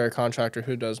 Unless you hire a contractor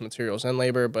who does materials and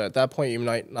labor, but at that point, you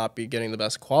might not be getting the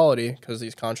best quality because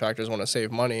these contractors want to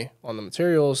save money on the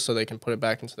materials so they can put it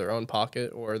back into their own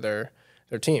pocket or their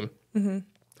team.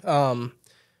 Mm-hmm.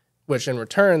 Which in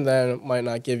return then might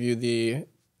not give you the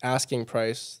asking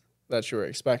price that you were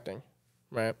expecting,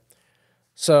 right?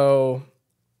 So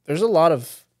there's a lot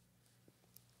of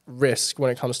risk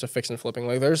when it comes to fix and flipping.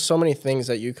 Like there's so many things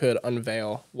that you could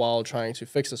unveil while trying to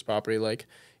fix this property. Like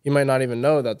you might not even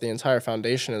know that the entire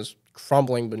foundation is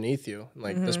crumbling beneath you.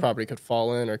 Like this property could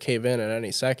fall in or cave in at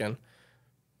any second.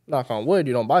 Knock on wood,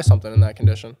 you don't buy something in that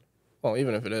condition. Well,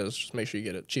 even if it is, just make sure you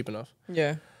get it cheap enough.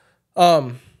 Yeah.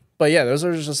 But yeah, those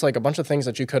are just like a bunch of things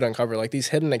that you could uncover, like these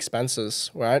hidden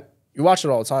expenses, right? You watch it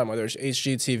all the time, whether it's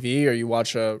HGTV or you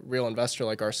watch a real investor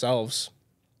like ourselves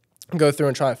go through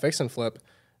and try to fix and flip.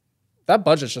 That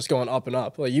budget's just going up and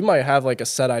up. Like you might have like a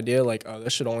set idea, like, oh,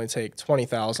 this should only take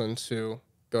 $20,000 to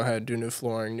go ahead and do new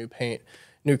flooring, new paint,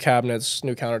 new cabinets,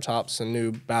 new countertops, and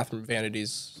new bathroom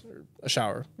vanities, or a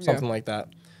shower, something like that.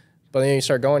 But then you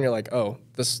start going, you're like, oh,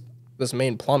 this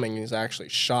main plumbing is actually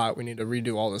shot. We need to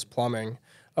redo all this plumbing.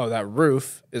 Oh, that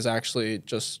roof is actually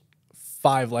just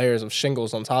 5 layers of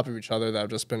shingles on top of each other that have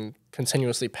just been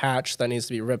continuously patched. That needs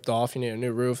to be ripped off. You need a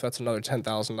new roof. That's another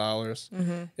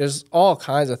 $10,000. There's all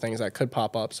kinds of things that could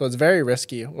pop up. So it's very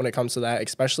risky when it comes to that,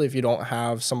 especially if you don't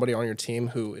have somebody on your team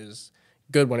who is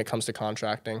good when it comes to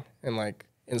contracting and like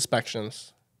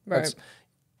inspections. Right. That's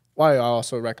why I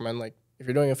also recommend, like, if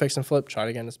you're doing a fix and flip, try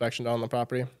to get an inspection done on the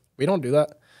property. We don't do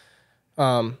that.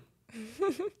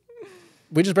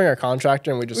 We just bring our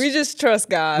contractor and we just trust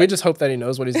God. We just hope that he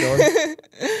knows what he's doing,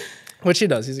 which he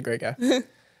does. He's a great guy.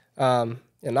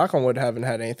 Knock on wood, haven't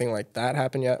had anything like that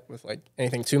happen yet with like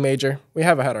anything too major. We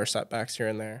have had our setbacks here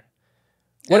and there.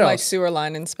 What else? Like sewer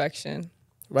line inspection.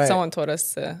 Right. Someone told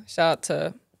us to shout out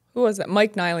to, who was that?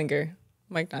 Mike Neilinger.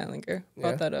 Brought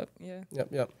that up. Yeah.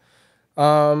 Yep.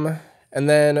 And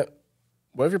then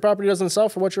what if your property doesn't sell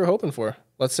for what you're hoping for?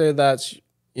 Let's say that's,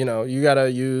 you got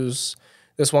to use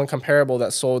this one comparable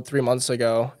that sold 3 months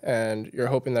ago, and you're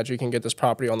hoping that you can get this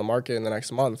property on the market in the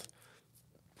next month.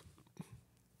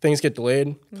 Things get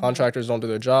delayed. Contractors don't do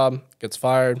their job, gets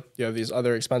fired. You have these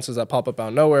other expenses that pop up out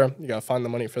of nowhere. You got to find the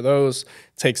money for those.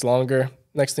 Takes longer.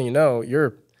 Next thing you know,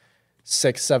 you're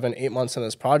 6, 7, 8 months in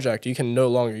this project. You can no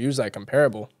longer use that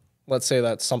comparable. Let's say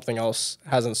that something else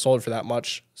hasn't sold for that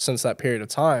much since that period of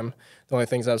time. The only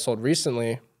things that have sold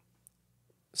recently,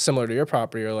 similar to your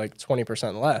property, are like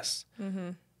 20% less.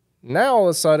 Now, all of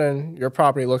a sudden, your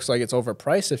property looks like it's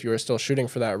overpriced if you were still shooting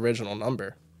for that original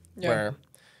number. Yeah. Where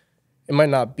it might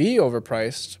not be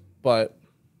overpriced, but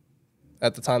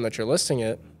at the time that you're listing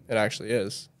it, it actually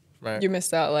is, right? You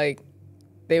missed out, like,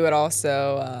 they would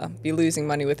also be losing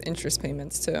money with interest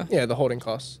payments, too. Yeah, the holding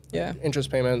costs. Yeah. Interest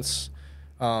payments,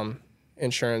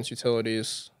 insurance,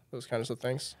 utilities, those kinds of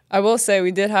things. I will say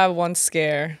we did have one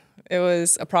scare. It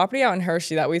was a property out in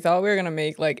Hershey that we thought we were going to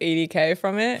make like $80K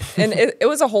from it. And it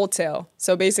was a wholesale.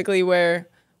 So basically where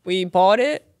we bought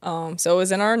it, so it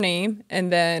was in our name,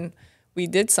 and then we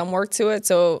did some work to it,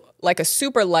 so like a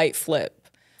super light flip,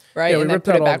 right? Yeah, and then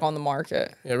put it back on the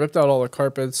market. Yeah, ripped out all the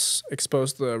carpets,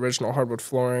 exposed the original hardwood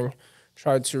flooring,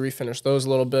 tried to refinish those a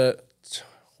little bit,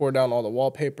 tore down all the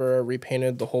wallpaper,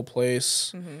 repainted the whole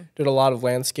place, did a lot of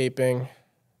landscaping,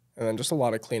 and then just a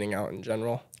lot of cleaning out in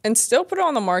general. And still put it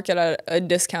on the market at a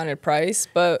discounted price,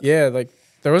 but yeah, like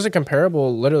there was a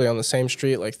comparable literally on the same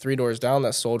street, like 3 doors down,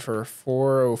 that sold for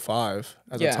 $405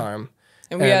 at the time.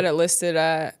 And we had it listed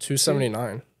at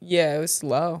 $279. Yeah, it was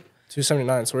low.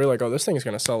 $279. So we were like, oh, this thing's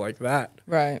gonna sell like that.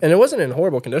 Right. And it wasn't in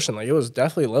horrible condition. Like it was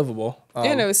definitely livable.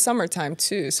 And it was summertime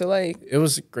too. So like it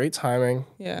was great timing.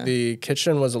 Yeah. The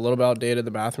kitchen was a little bit outdated.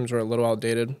 The bathrooms were a little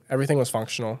outdated. Everything was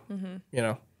functional. You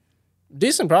know,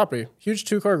 decent property. Huge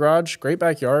 2-car garage. Great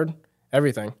backyard.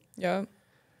 Everything. Yeah.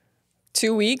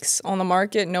 2 weeks on the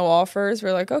market, no offers.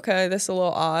 We're like, okay, this is a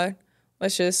little odd.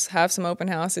 Let's just have some open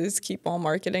houses, keep on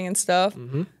marketing and stuff.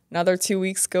 Another 2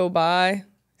 weeks go by,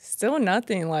 still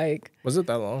nothing. Like, was it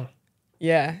that long?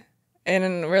 Yeah. And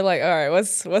then we're like, all right,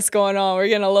 what's going on? We're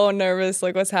getting a little nervous,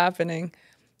 like what's happening?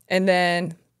 And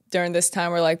then during this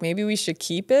time, we're like, maybe we should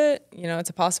keep it. You know, it's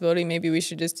a possibility. Maybe we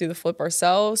should just do the flip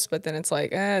ourselves. But then it's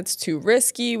like, it's too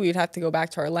risky. We'd have to go back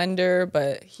to our lender,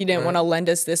 but he didn't want to lend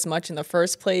us this much in the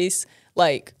first place,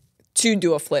 like to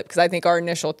do a flip. Because I think our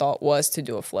initial thought was to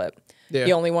do a flip. Yeah.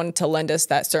 He only wanted to lend us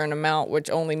that certain amount, which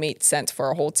only made sense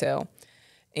for a wholesale.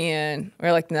 And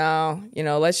we're like, no, you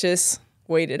know, let's just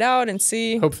wait it out and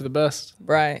see. Hope for the best.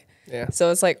 Right. Yeah. So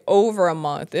it's like over a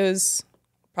month. It was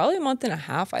probably a month and a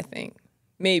half, I think.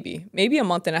 Maybe a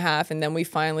month and a half. And then we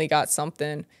finally got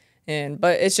something.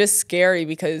 But it's just scary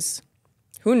because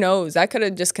who knows? That could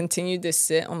have just continued to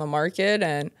sit on the market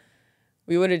and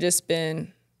we would have just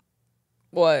been,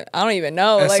 what? I don't even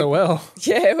know. SOL. Like,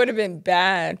 yeah, it would have been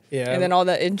bad. Yeah. And then all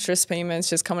the interest payments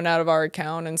just coming out of our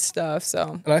account and stuff.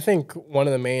 So. And I think one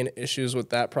of the main issues with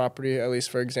that property, at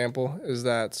least for example, is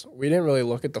that we didn't really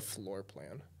look at the floor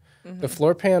plan. The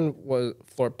floor plan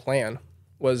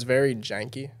was very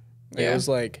janky. It was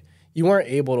like you weren't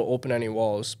able to open any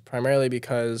walls, primarily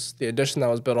because the addition that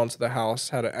was built onto the house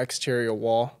had an exterior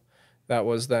wall that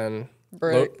was then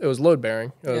brick. It was load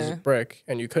bearing. It was brick,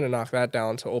 and you couldn't knock that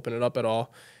down to open it up at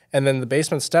all. And then the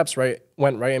basement steps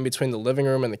went right in between the living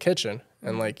room and the kitchen,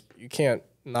 and like you can't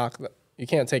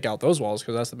take out those walls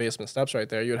because that's the basement steps right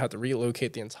there. You would have to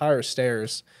relocate the entire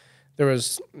stairs. There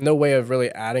was no way of really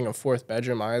adding a fourth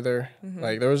bedroom either.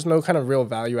 Like there was no kind of real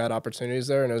value add opportunities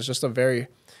there, and it was just a very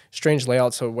strange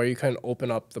layout to where you couldn't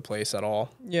open up the place at all.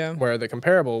 Yeah. Where the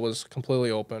comparable was completely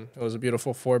open. It was a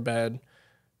beautiful 4-bed,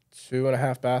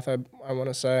 2.5 bath, I want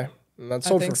to say. And that's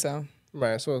sold so.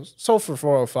 Right. So it sold for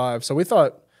 $405. So we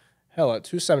thought, hell, at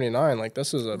 $279, like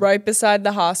this is right beside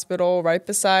the hospital, right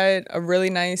beside a really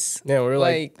nice. Yeah, we were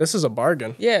like, this is a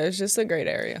bargain. Yeah, it's just a great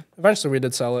area. Eventually, we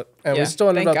did sell it, and we still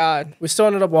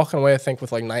ended up walking away, I think,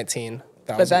 with like 19.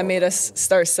 But that made us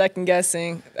start second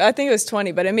guessing. I think it was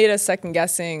 20, but it made us second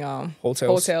guessing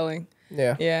wholesaling.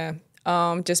 Yeah. Yeah.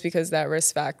 Just because that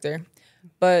risk factor.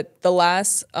 But the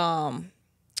last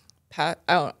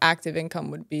active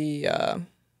income would be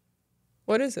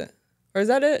what is it? Or is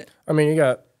that it? I mean, you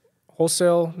got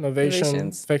wholesale,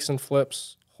 novation, fix and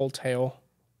flips, wholesale.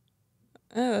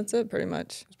 Yeah, that's it pretty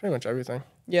much. It's pretty much everything.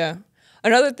 Yeah.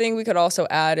 Another thing we could also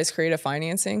add is creative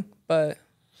financing, but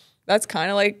that's kind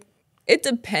of like, it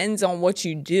depends on what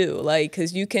you do. Like,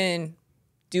 because you can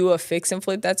do a fix and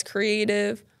flip that's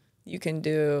creative. You can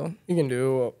do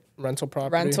a rental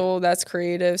property. Rental that's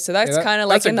creative. So that's kind of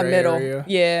like in the middle. Area.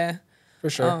 Yeah.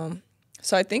 For sure.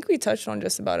 So I think we touched on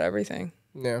just about everything.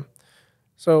 Yeah.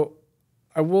 So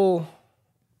I'm going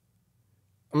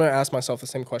to ask myself the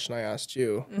same question I asked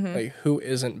you. Like, who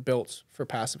isn't built for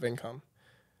passive income?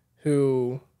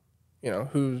 Who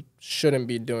shouldn't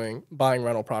be buying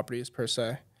rental properties per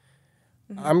se?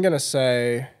 I'm going to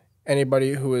say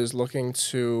anybody who is looking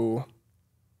to...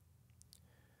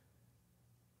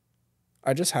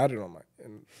 I just had it on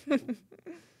my...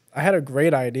 I had a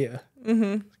great idea.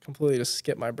 Completely just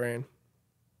skipped my brain.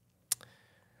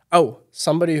 Oh,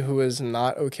 somebody who is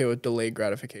not okay with delayed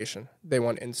gratification. They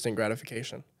want instant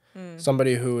gratification.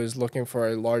 Somebody who is looking for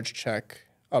a large check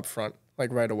up front,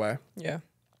 like right away. Yeah.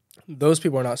 Those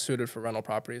people are not suited for rental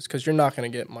properties because you're not going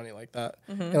to get money like that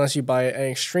unless you buy an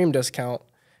extreme discount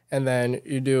and then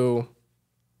you do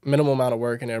minimal amount of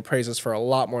work and it appraises for a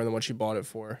lot more than what you bought it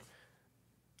for.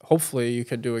 Hopefully, you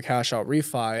could do a cash out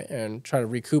refi and try to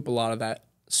recoup a lot of that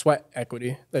sweat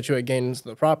equity that you had gained into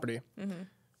the property.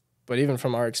 But even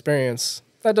from our experience,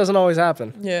 that doesn't always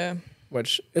happen. Yeah.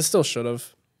 Which it still should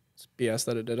have. It's BS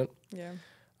that it didn't.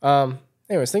 Yeah.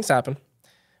 Anyways, things happen.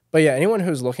 But yeah, anyone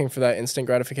who's looking for that instant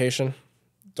gratification,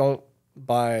 don't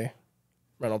buy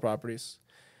rental properties.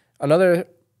 Another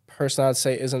person I'd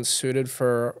say isn't suited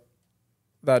for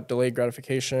that delayed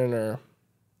gratification or,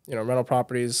 rental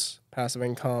properties, passive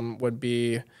income would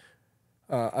be,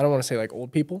 I don't want to say like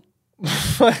old people,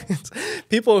 but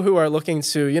people who are looking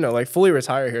to, like fully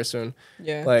retire here soon.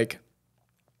 Yeah. Like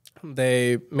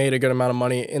they made a good amount of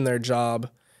money in their job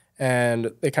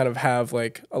and they kind of have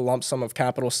like a lump sum of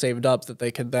capital saved up that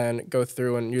they could then go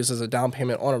through and use as a down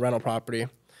payment on a rental property.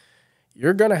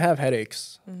 You're going to have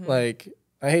headaches. Like,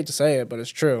 I hate to say it, but it's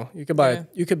true. You could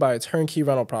buy a turnkey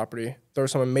rental property. There are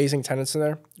some amazing tenants in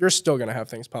there. You're still going to have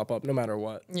things pop up no matter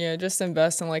what. Yeah, just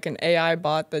invest in like an AI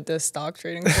bot that does stock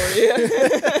trading for you.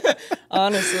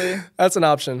 Honestly. That's an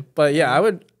option. But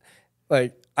yeah,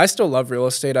 I still love real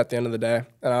estate at the end of the day.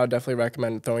 And I would definitely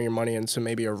recommend throwing your money into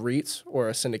maybe a REIT or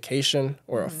a syndication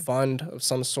or a fund of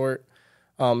some sort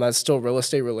that's still real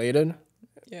estate related.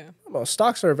 Yeah. Well,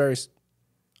 stocks are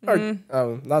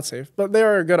not safe, but they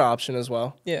are a good option as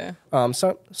well. Yeah.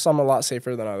 Some a lot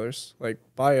safer than others. Like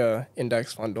buy a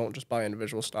index fund. Don't just buy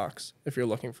individual stocks if you're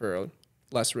looking for a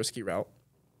less risky route.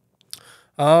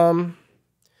 But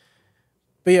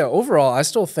yeah, overall, I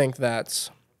still think that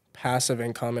passive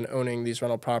income and owning these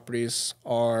rental properties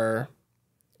are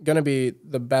going to be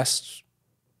the best,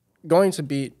 going to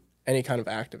beat any kind of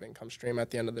active income stream at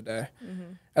the end of the day.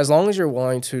 As long as you're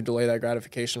willing to delay that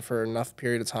gratification for enough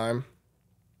period of time.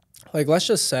 Like, let's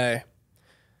just say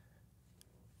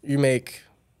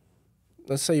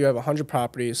let's say you have 100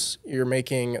 properties, you're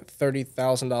making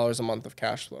 $30,000 a month of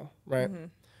cash flow, right?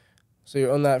 So you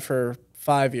own that for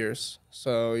 5 years.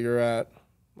 So you're at,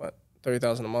 what,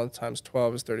 30,000 a month times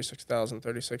 12 is 36,000,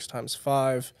 36 times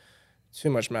 5. Too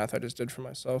much math I just did for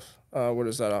myself. What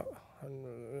is that?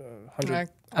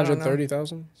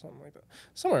 130,000? Something like that.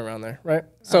 Somewhere around there, right?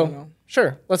 So,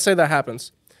 sure, let's say that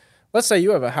happens. Let's say you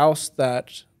have a house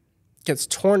that gets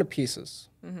torn to pieces,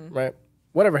 right?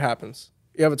 Whatever happens.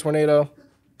 You have a tornado.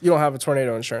 You don't have a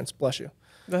tornado insurance. Bless you.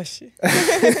 Bless you.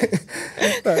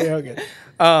 You're good.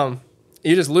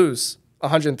 You just lose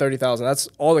 $130,000. That's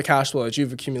all the cash flow that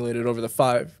you've accumulated over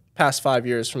the past 5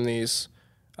 years from these.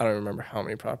 I don't remember how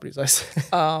many properties I said.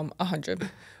 100.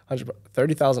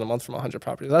 30,000 a month from 100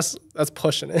 properties. That's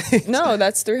pushing it. No,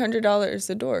 that's $300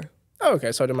 a door. Oh,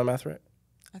 okay. So I did my math right.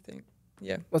 I think.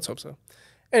 Yeah. Let's hope so.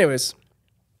 Anyways.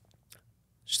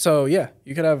 So, yeah,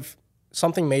 you could have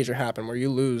something major happen where you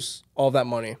lose all that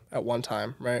money at one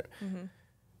time, right?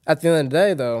 At the end of the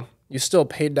day, though, you still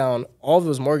paid down all of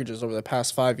those mortgages over the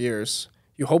past 5 years.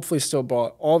 You hopefully still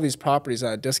bought all these properties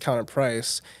at a discounted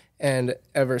price. And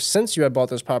ever since you had bought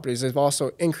those properties, they've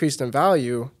also increased in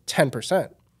value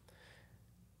 10%.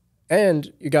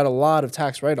 And you got a lot of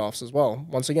tax write-offs as well.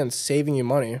 Once again, saving you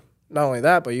money. Not only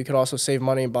that, but you could also save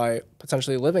money by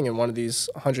potentially living in one of these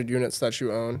 100 units that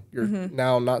you own. You're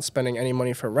now not spending any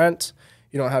money for rent.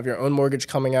 You don't have your own mortgage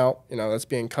coming out. That's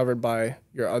being covered by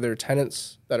your other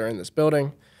tenants that are in this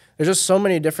building. There's just so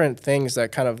many different things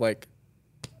that kind of like,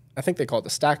 I think they call it the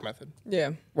stack method.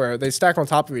 Yeah. Where they stack on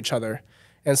top of each other.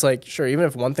 And it's like, sure, even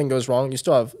if one thing goes wrong, you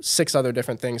still have 6 other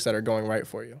different things that are going right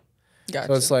for you. Gotcha.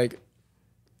 So it's like,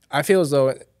 I feel as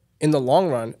though in the long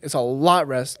run, it's a lot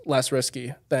less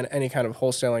risky than any kind of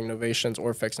wholesaling, novations,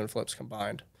 or fix and flips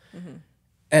combined.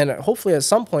 And hopefully at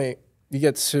some point, you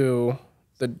get to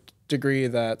the degree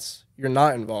that you're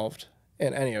not involved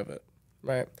in any of it,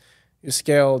 right? You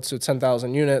scale to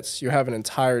 10,000 units, you have an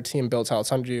entire team built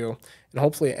out under you, and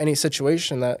hopefully any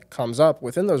situation that comes up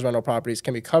within those rental properties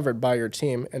can be covered by your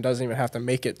team and doesn't even have to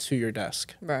make it to your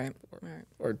desk. Right.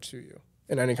 Or to you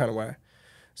in any kind of way.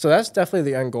 So that's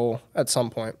definitely the end goal at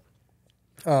some point.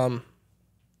 And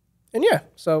yeah,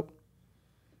 so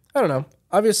I don't know.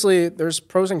 Obviously, there's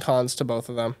pros and cons to both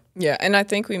of them. Yeah, and I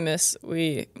think we missed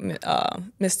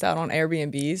out on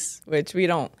Airbnbs, which we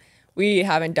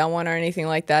haven't done one or anything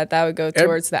like that. That would go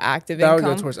towards the active income. That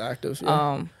would go towards active,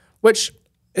 yeah. Which,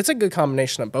 it's a good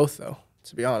combination of both, though,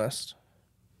 to be honest.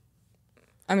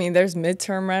 I mean, there's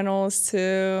midterm rentals,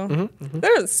 too.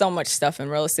 There's so much stuff in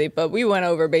real estate, but we went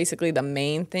over basically the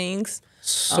main things.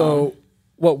 So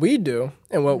what we do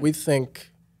and what we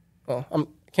think, well, I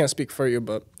can't speak for you,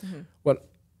 but what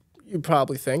you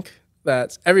probably think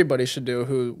that everybody should do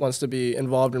who wants to be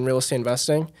involved in real estate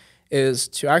investing is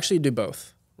to actually do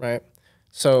both, right?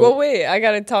 So, well, wait, I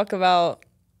got to talk about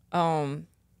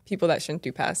people that shouldn't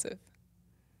do passive.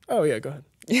 Oh, yeah, go ahead.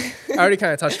 I already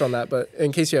kind of touched on that, but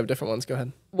in case you have different ones, go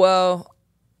ahead. Well,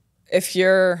 if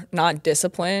you're not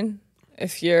disciplined,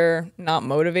 if you're not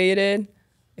motivated,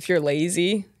 if you're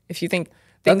lazy, if you think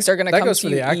things are going to come to you easily. That goes for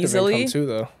the active income too,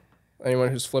 though. Anyone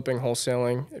who's flipping,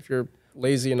 wholesaling, if you're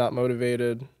lazy, not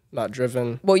motivated, not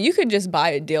driven. Well, you could just buy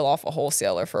a deal off a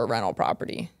wholesaler for a rental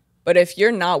property. But if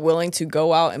you're not willing to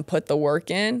go out and put the work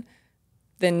in,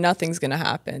 then nothing's going to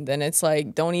happen. Then it's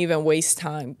like, don't even waste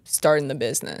time starting the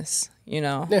business, you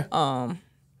know? Yeah.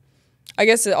 I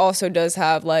guess it also does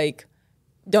have like,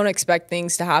 don't expect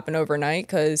things to happen overnight.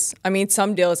 Cause I mean,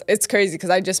 some deals, it's crazy. Cause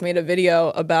I just made a video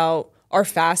about our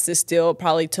fastest deal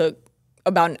probably took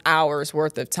about an hour's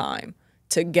worth of time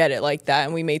to get it like that.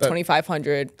 And we made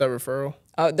 $2,500. That referral?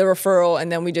 The referral.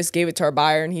 And then we just gave it to our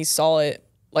buyer and he saw it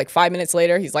like 5 minutes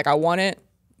later. He's like, I want it.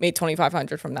 Made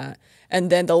 $2,500 from that. And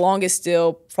then the longest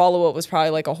deal follow-up was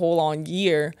probably like a whole long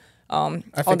year on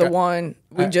the one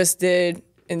we just did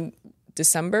in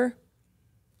December.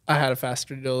 I had a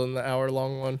faster deal than the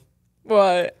hour-long one.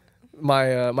 What? My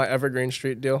Evergreen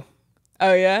Street deal.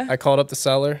 Oh, yeah? I called up the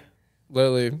seller,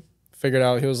 literally figured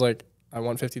out, he was like, I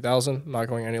want $50,000, I'm not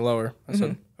going any lower. I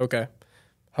said, okay.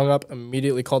 Hung up,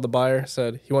 immediately called the buyer,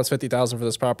 said, he wants $50,000 for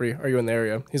this property. Are you in the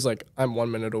area? He's like, I'm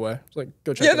 1 minute away. I was like,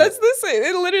 go check it out. Yeah, that's the same.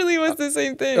 It literally was the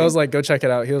same thing. I was like, go check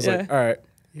it out. He was like, all right.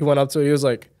 He went up to it. He was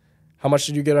like, how much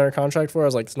did you get under contract for? I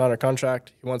was like, it's not under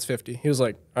contract. He wants 50. He was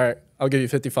like, all right, I'll give you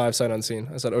 55 sight unseen.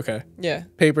 I said, okay. Yeah.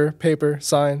 Paper,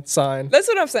 sign. That's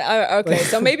what I'm saying. Okay,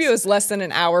 so maybe it was less than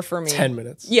an hour for me. 10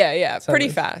 minutes. Yeah, pretty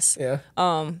minutes. Fast. Yeah.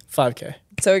 5K.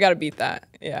 So we got to beat that.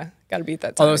 Yeah, got to beat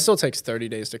that time. Although it still takes 30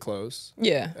 days to close.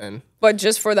 Yeah. But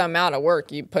just for the amount of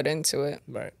work you put into it.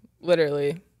 Right.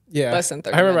 Literally. Yeah. Less than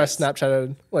 30 I remember minutes. I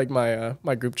Snapchatted like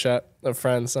my group chat of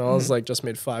friends and I was like, just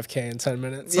made 5K in 10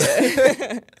 minutes.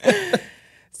 Yeah.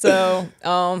 So,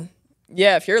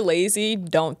 yeah, if you're lazy,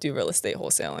 don't do real estate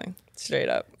wholesaling. Straight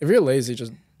up. If you're lazy,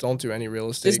 just don't do any real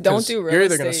estate. Just don't do real estate. You're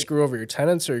either going to screw over your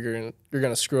tenants or you're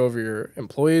going to screw over your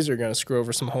employees or you're going to screw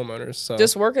over some homeowners. So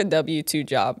just work a W-2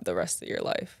 job the rest of your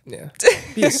life. Yeah.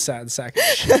 Be a sad sack of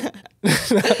shit.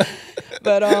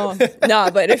 But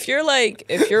but if you're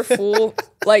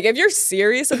if you're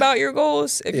serious about your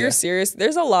goals, if you're serious,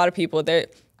 there's a lot of people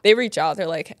that they reach out. They're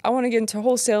like, I want to get into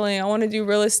wholesaling. I want to do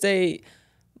real estate,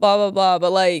 blah, blah, blah.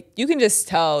 But like, you can just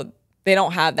tell they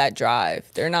don't have that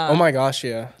drive. They're not. Oh my gosh.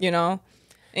 Yeah. You know?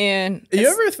 And you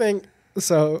ever think,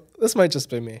 so this might just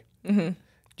be me. Do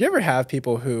you ever have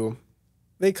people who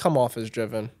they come off as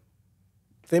driven?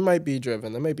 They might be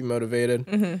driven. They might be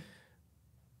motivated.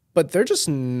 But they're just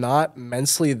not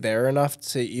mentally there enough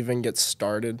to even get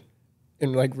started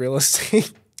in like real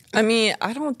estate. I mean,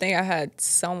 I don't think I had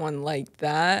someone like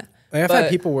that. Like, I've had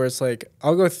people where it's like,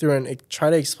 I'll go through and try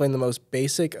to explain the most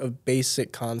basic of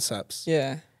basic concepts.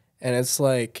 Yeah. And it's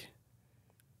like,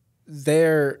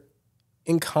 they're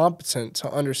incompetent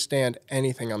to understand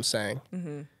anything I'm saying.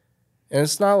 And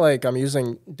it's not like I'm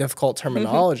using difficult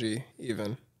terminology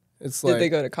even. It's like, did they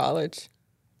go to college?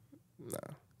 No.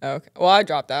 Okay. Well, I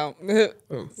dropped out.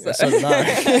 So did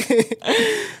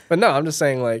I. But no, I'm just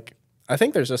saying, like, I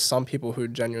think there's just some people who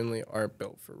genuinely aren't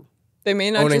built for they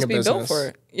may not just be built for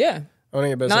it. Yeah.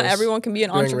 Owning a business. Not everyone can be an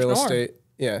entrepreneur. Real estate.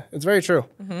 Yeah, it's very true.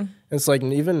 It's like,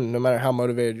 even no matter how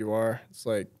motivated you are, it's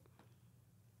like,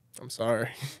 I'm sorry.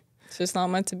 It's just not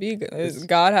meant to be.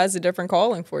 God has a different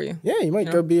calling for you. Yeah, you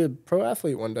might go be a pro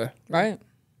athlete one day. Right.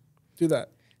 Do that.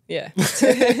 Yeah.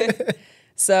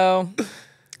 So,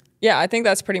 yeah, I think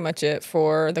that's pretty much it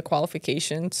for the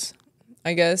qualifications,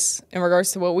 I guess. In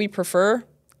regards to what we prefer,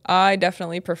 I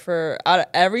definitely prefer, out of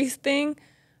everything,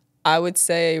 I would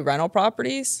say rental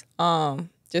properties,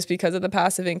 just because of the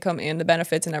passive income and the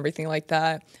benefits and everything like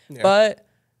that. Yeah. But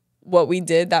what we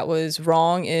did that was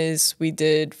wrong is we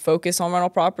did focus on rental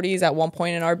properties at one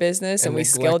point in our business and we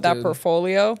scaled that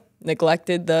portfolio,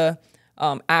 neglected the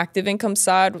active income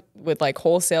side with like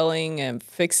wholesaling and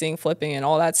fixing, flipping and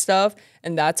all that stuff.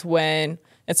 And that's when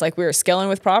it's like we were scaling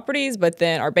with properties, but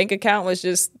then our bank account was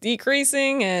just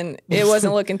decreasing and it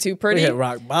wasn't looking too pretty. We hit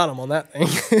rock bottom on that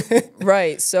thing.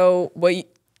 Right. So what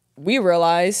we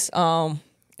realized... you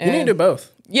need to do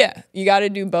both. Yeah, you got to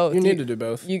do both. You need to do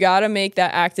both. You got to make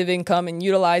that active income and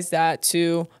utilize that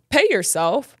to pay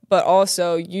yourself, but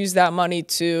also use that money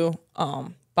to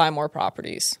buy more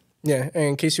properties. Yeah, and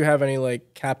in case you have any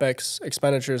like CapEx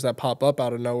expenditures that pop up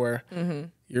out of nowhere,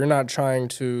 you're not trying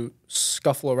to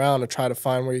scuffle around to try to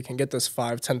find where you can get this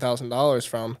 $5,000, $10,000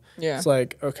 from. Yeah. It's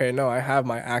like, okay, no, I have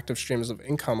my active streams of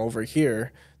income over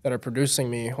here that are producing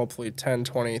me hopefully $10,000,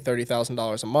 $20,000,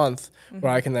 $30,000 a month,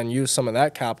 where I can then use some of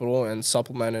that capital and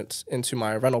supplement it into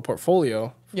my rental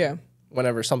portfolio. Yeah.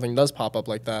 Whenever something does pop up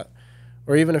like that.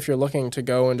 Or even if you're looking to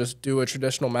go and just do a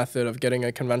traditional method of getting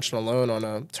a conventional loan on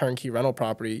a turnkey rental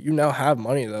property, you now have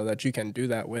money, though, that you can do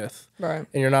that with. Right.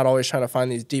 And you're not always trying to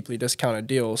find these deeply discounted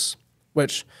deals,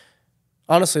 which,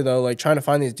 honestly, though, like trying to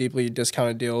find these deeply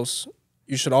discounted deals,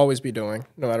 you should always be doing,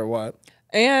 no matter what.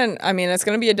 And I mean, it's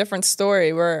going to be a different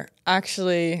story. We're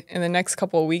actually in the next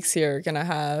couple of weeks here going to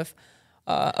have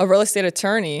a real estate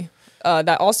attorney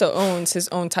that also owns his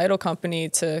own title company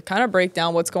to kind of break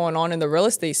down what's going on in the real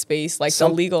estate space, like the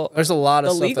legal. There's a lot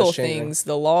of the legal things,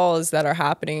 the laws that are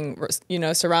happening, you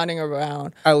know, surrounding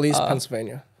around. At least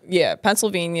Pennsylvania. Yeah,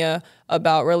 Pennsylvania,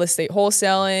 about real estate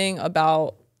wholesaling,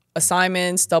 about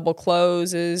assignments, double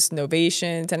closes,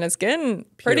 novations, and it's getting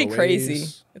pretty POAs. crazy.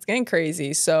 It's getting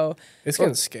crazy. So it's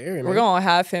getting scary, man. We're going to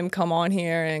have him come on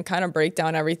here and kind of break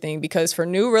down everything, because for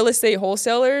new real estate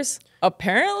wholesalers,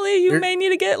 apparently you may need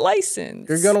to get licensed.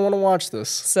 You're going to want to watch this.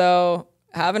 So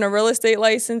having a real estate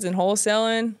license and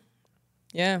wholesaling,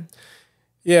 yeah.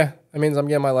 Yeah, that means I'm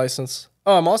getting my license.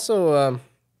 Oh, I'm also...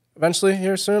 eventually,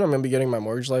 here soon, I'm going to be getting my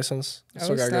mortgage license. I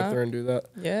still got to go through and do that.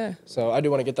 Yeah. So I do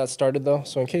want to get that started, though.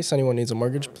 So in case anyone needs a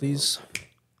mortgage, please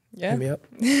hit me up.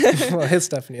 Well, hit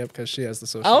Stefanie up because she has the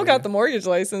social media. I don't got the mortgage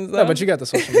license, though. No, but you got the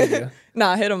social media.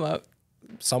 Nah, hit him up.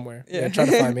 Somewhere. Yeah, try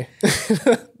to find me.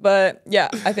 But yeah,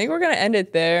 I think we're going to end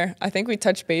it there. I think we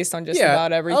touched base on just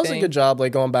about everything. That was a good job,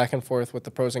 like going back and forth with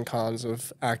the pros and cons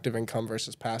of active income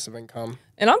versus passive income.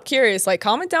 And I'm curious, like,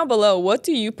 comment down below, what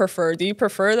do you prefer? Do you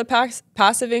prefer the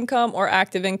passive income or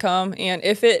active income? And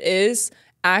if it is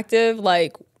active,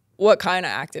 like, what kind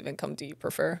of active income do you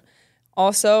prefer?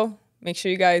 Also, make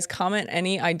sure you guys comment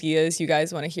any ideas you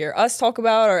guys want to hear us talk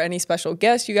about, or any special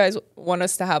guests you guys want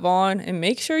us to have on. And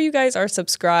make sure you guys are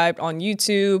subscribed on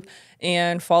YouTube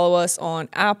and follow us on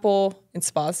Apple and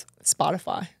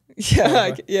Spotify.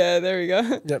 Yeah, yeah, there we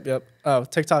go. Yep. Oh,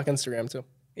 TikTok, Instagram too.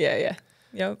 Yeah.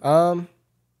 Yep.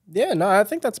 Yeah, no, I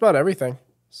think that's about everything.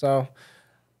 So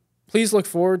please look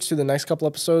forward to the next couple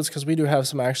episodes, because we do have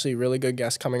some actually really good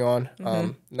guests coming on.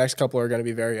 Next couple are going to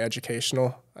be very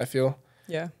educational, I feel.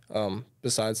 Yeah.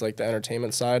 Besides like the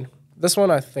entertainment side. This one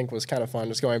I think was kind of fun,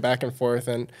 just going back and forth.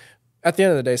 And at the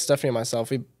end of the day, Stefanie and myself,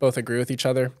 we both agree with each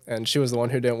other. And she was the one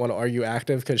who didn't want to argue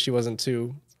active because she wasn't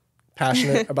too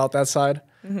passionate about that side.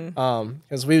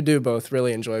 Because we do both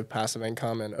really enjoy passive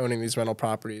income and owning these rental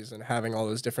properties and having all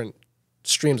those different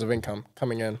streams of income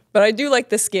coming in. But I do like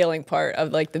the scaling part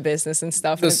of like the business and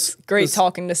stuff. It's great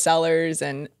talking to sellers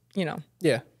and, you know.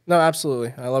 Yeah. No,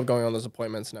 absolutely. I love going on those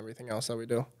appointments and everything else that we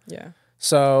do. Yeah.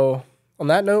 So on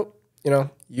that note, you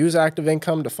know, use active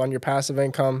income to fund your passive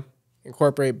income,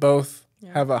 incorporate both,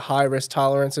 have a high risk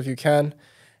tolerance if you can,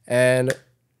 and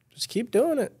just keep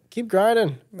doing it. Keep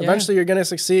grinding. Yeah. Eventually you're going to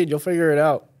succeed. You'll figure it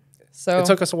out. So it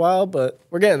took us a while, but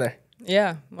we're getting there.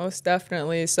 Yeah, most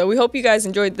definitely. So we hope you guys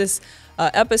enjoyed this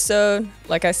episode.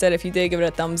 Like I said, if you did, give it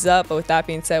a thumbs up. But with that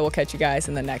being said, we'll catch you guys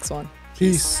in the next one.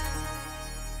 Peace.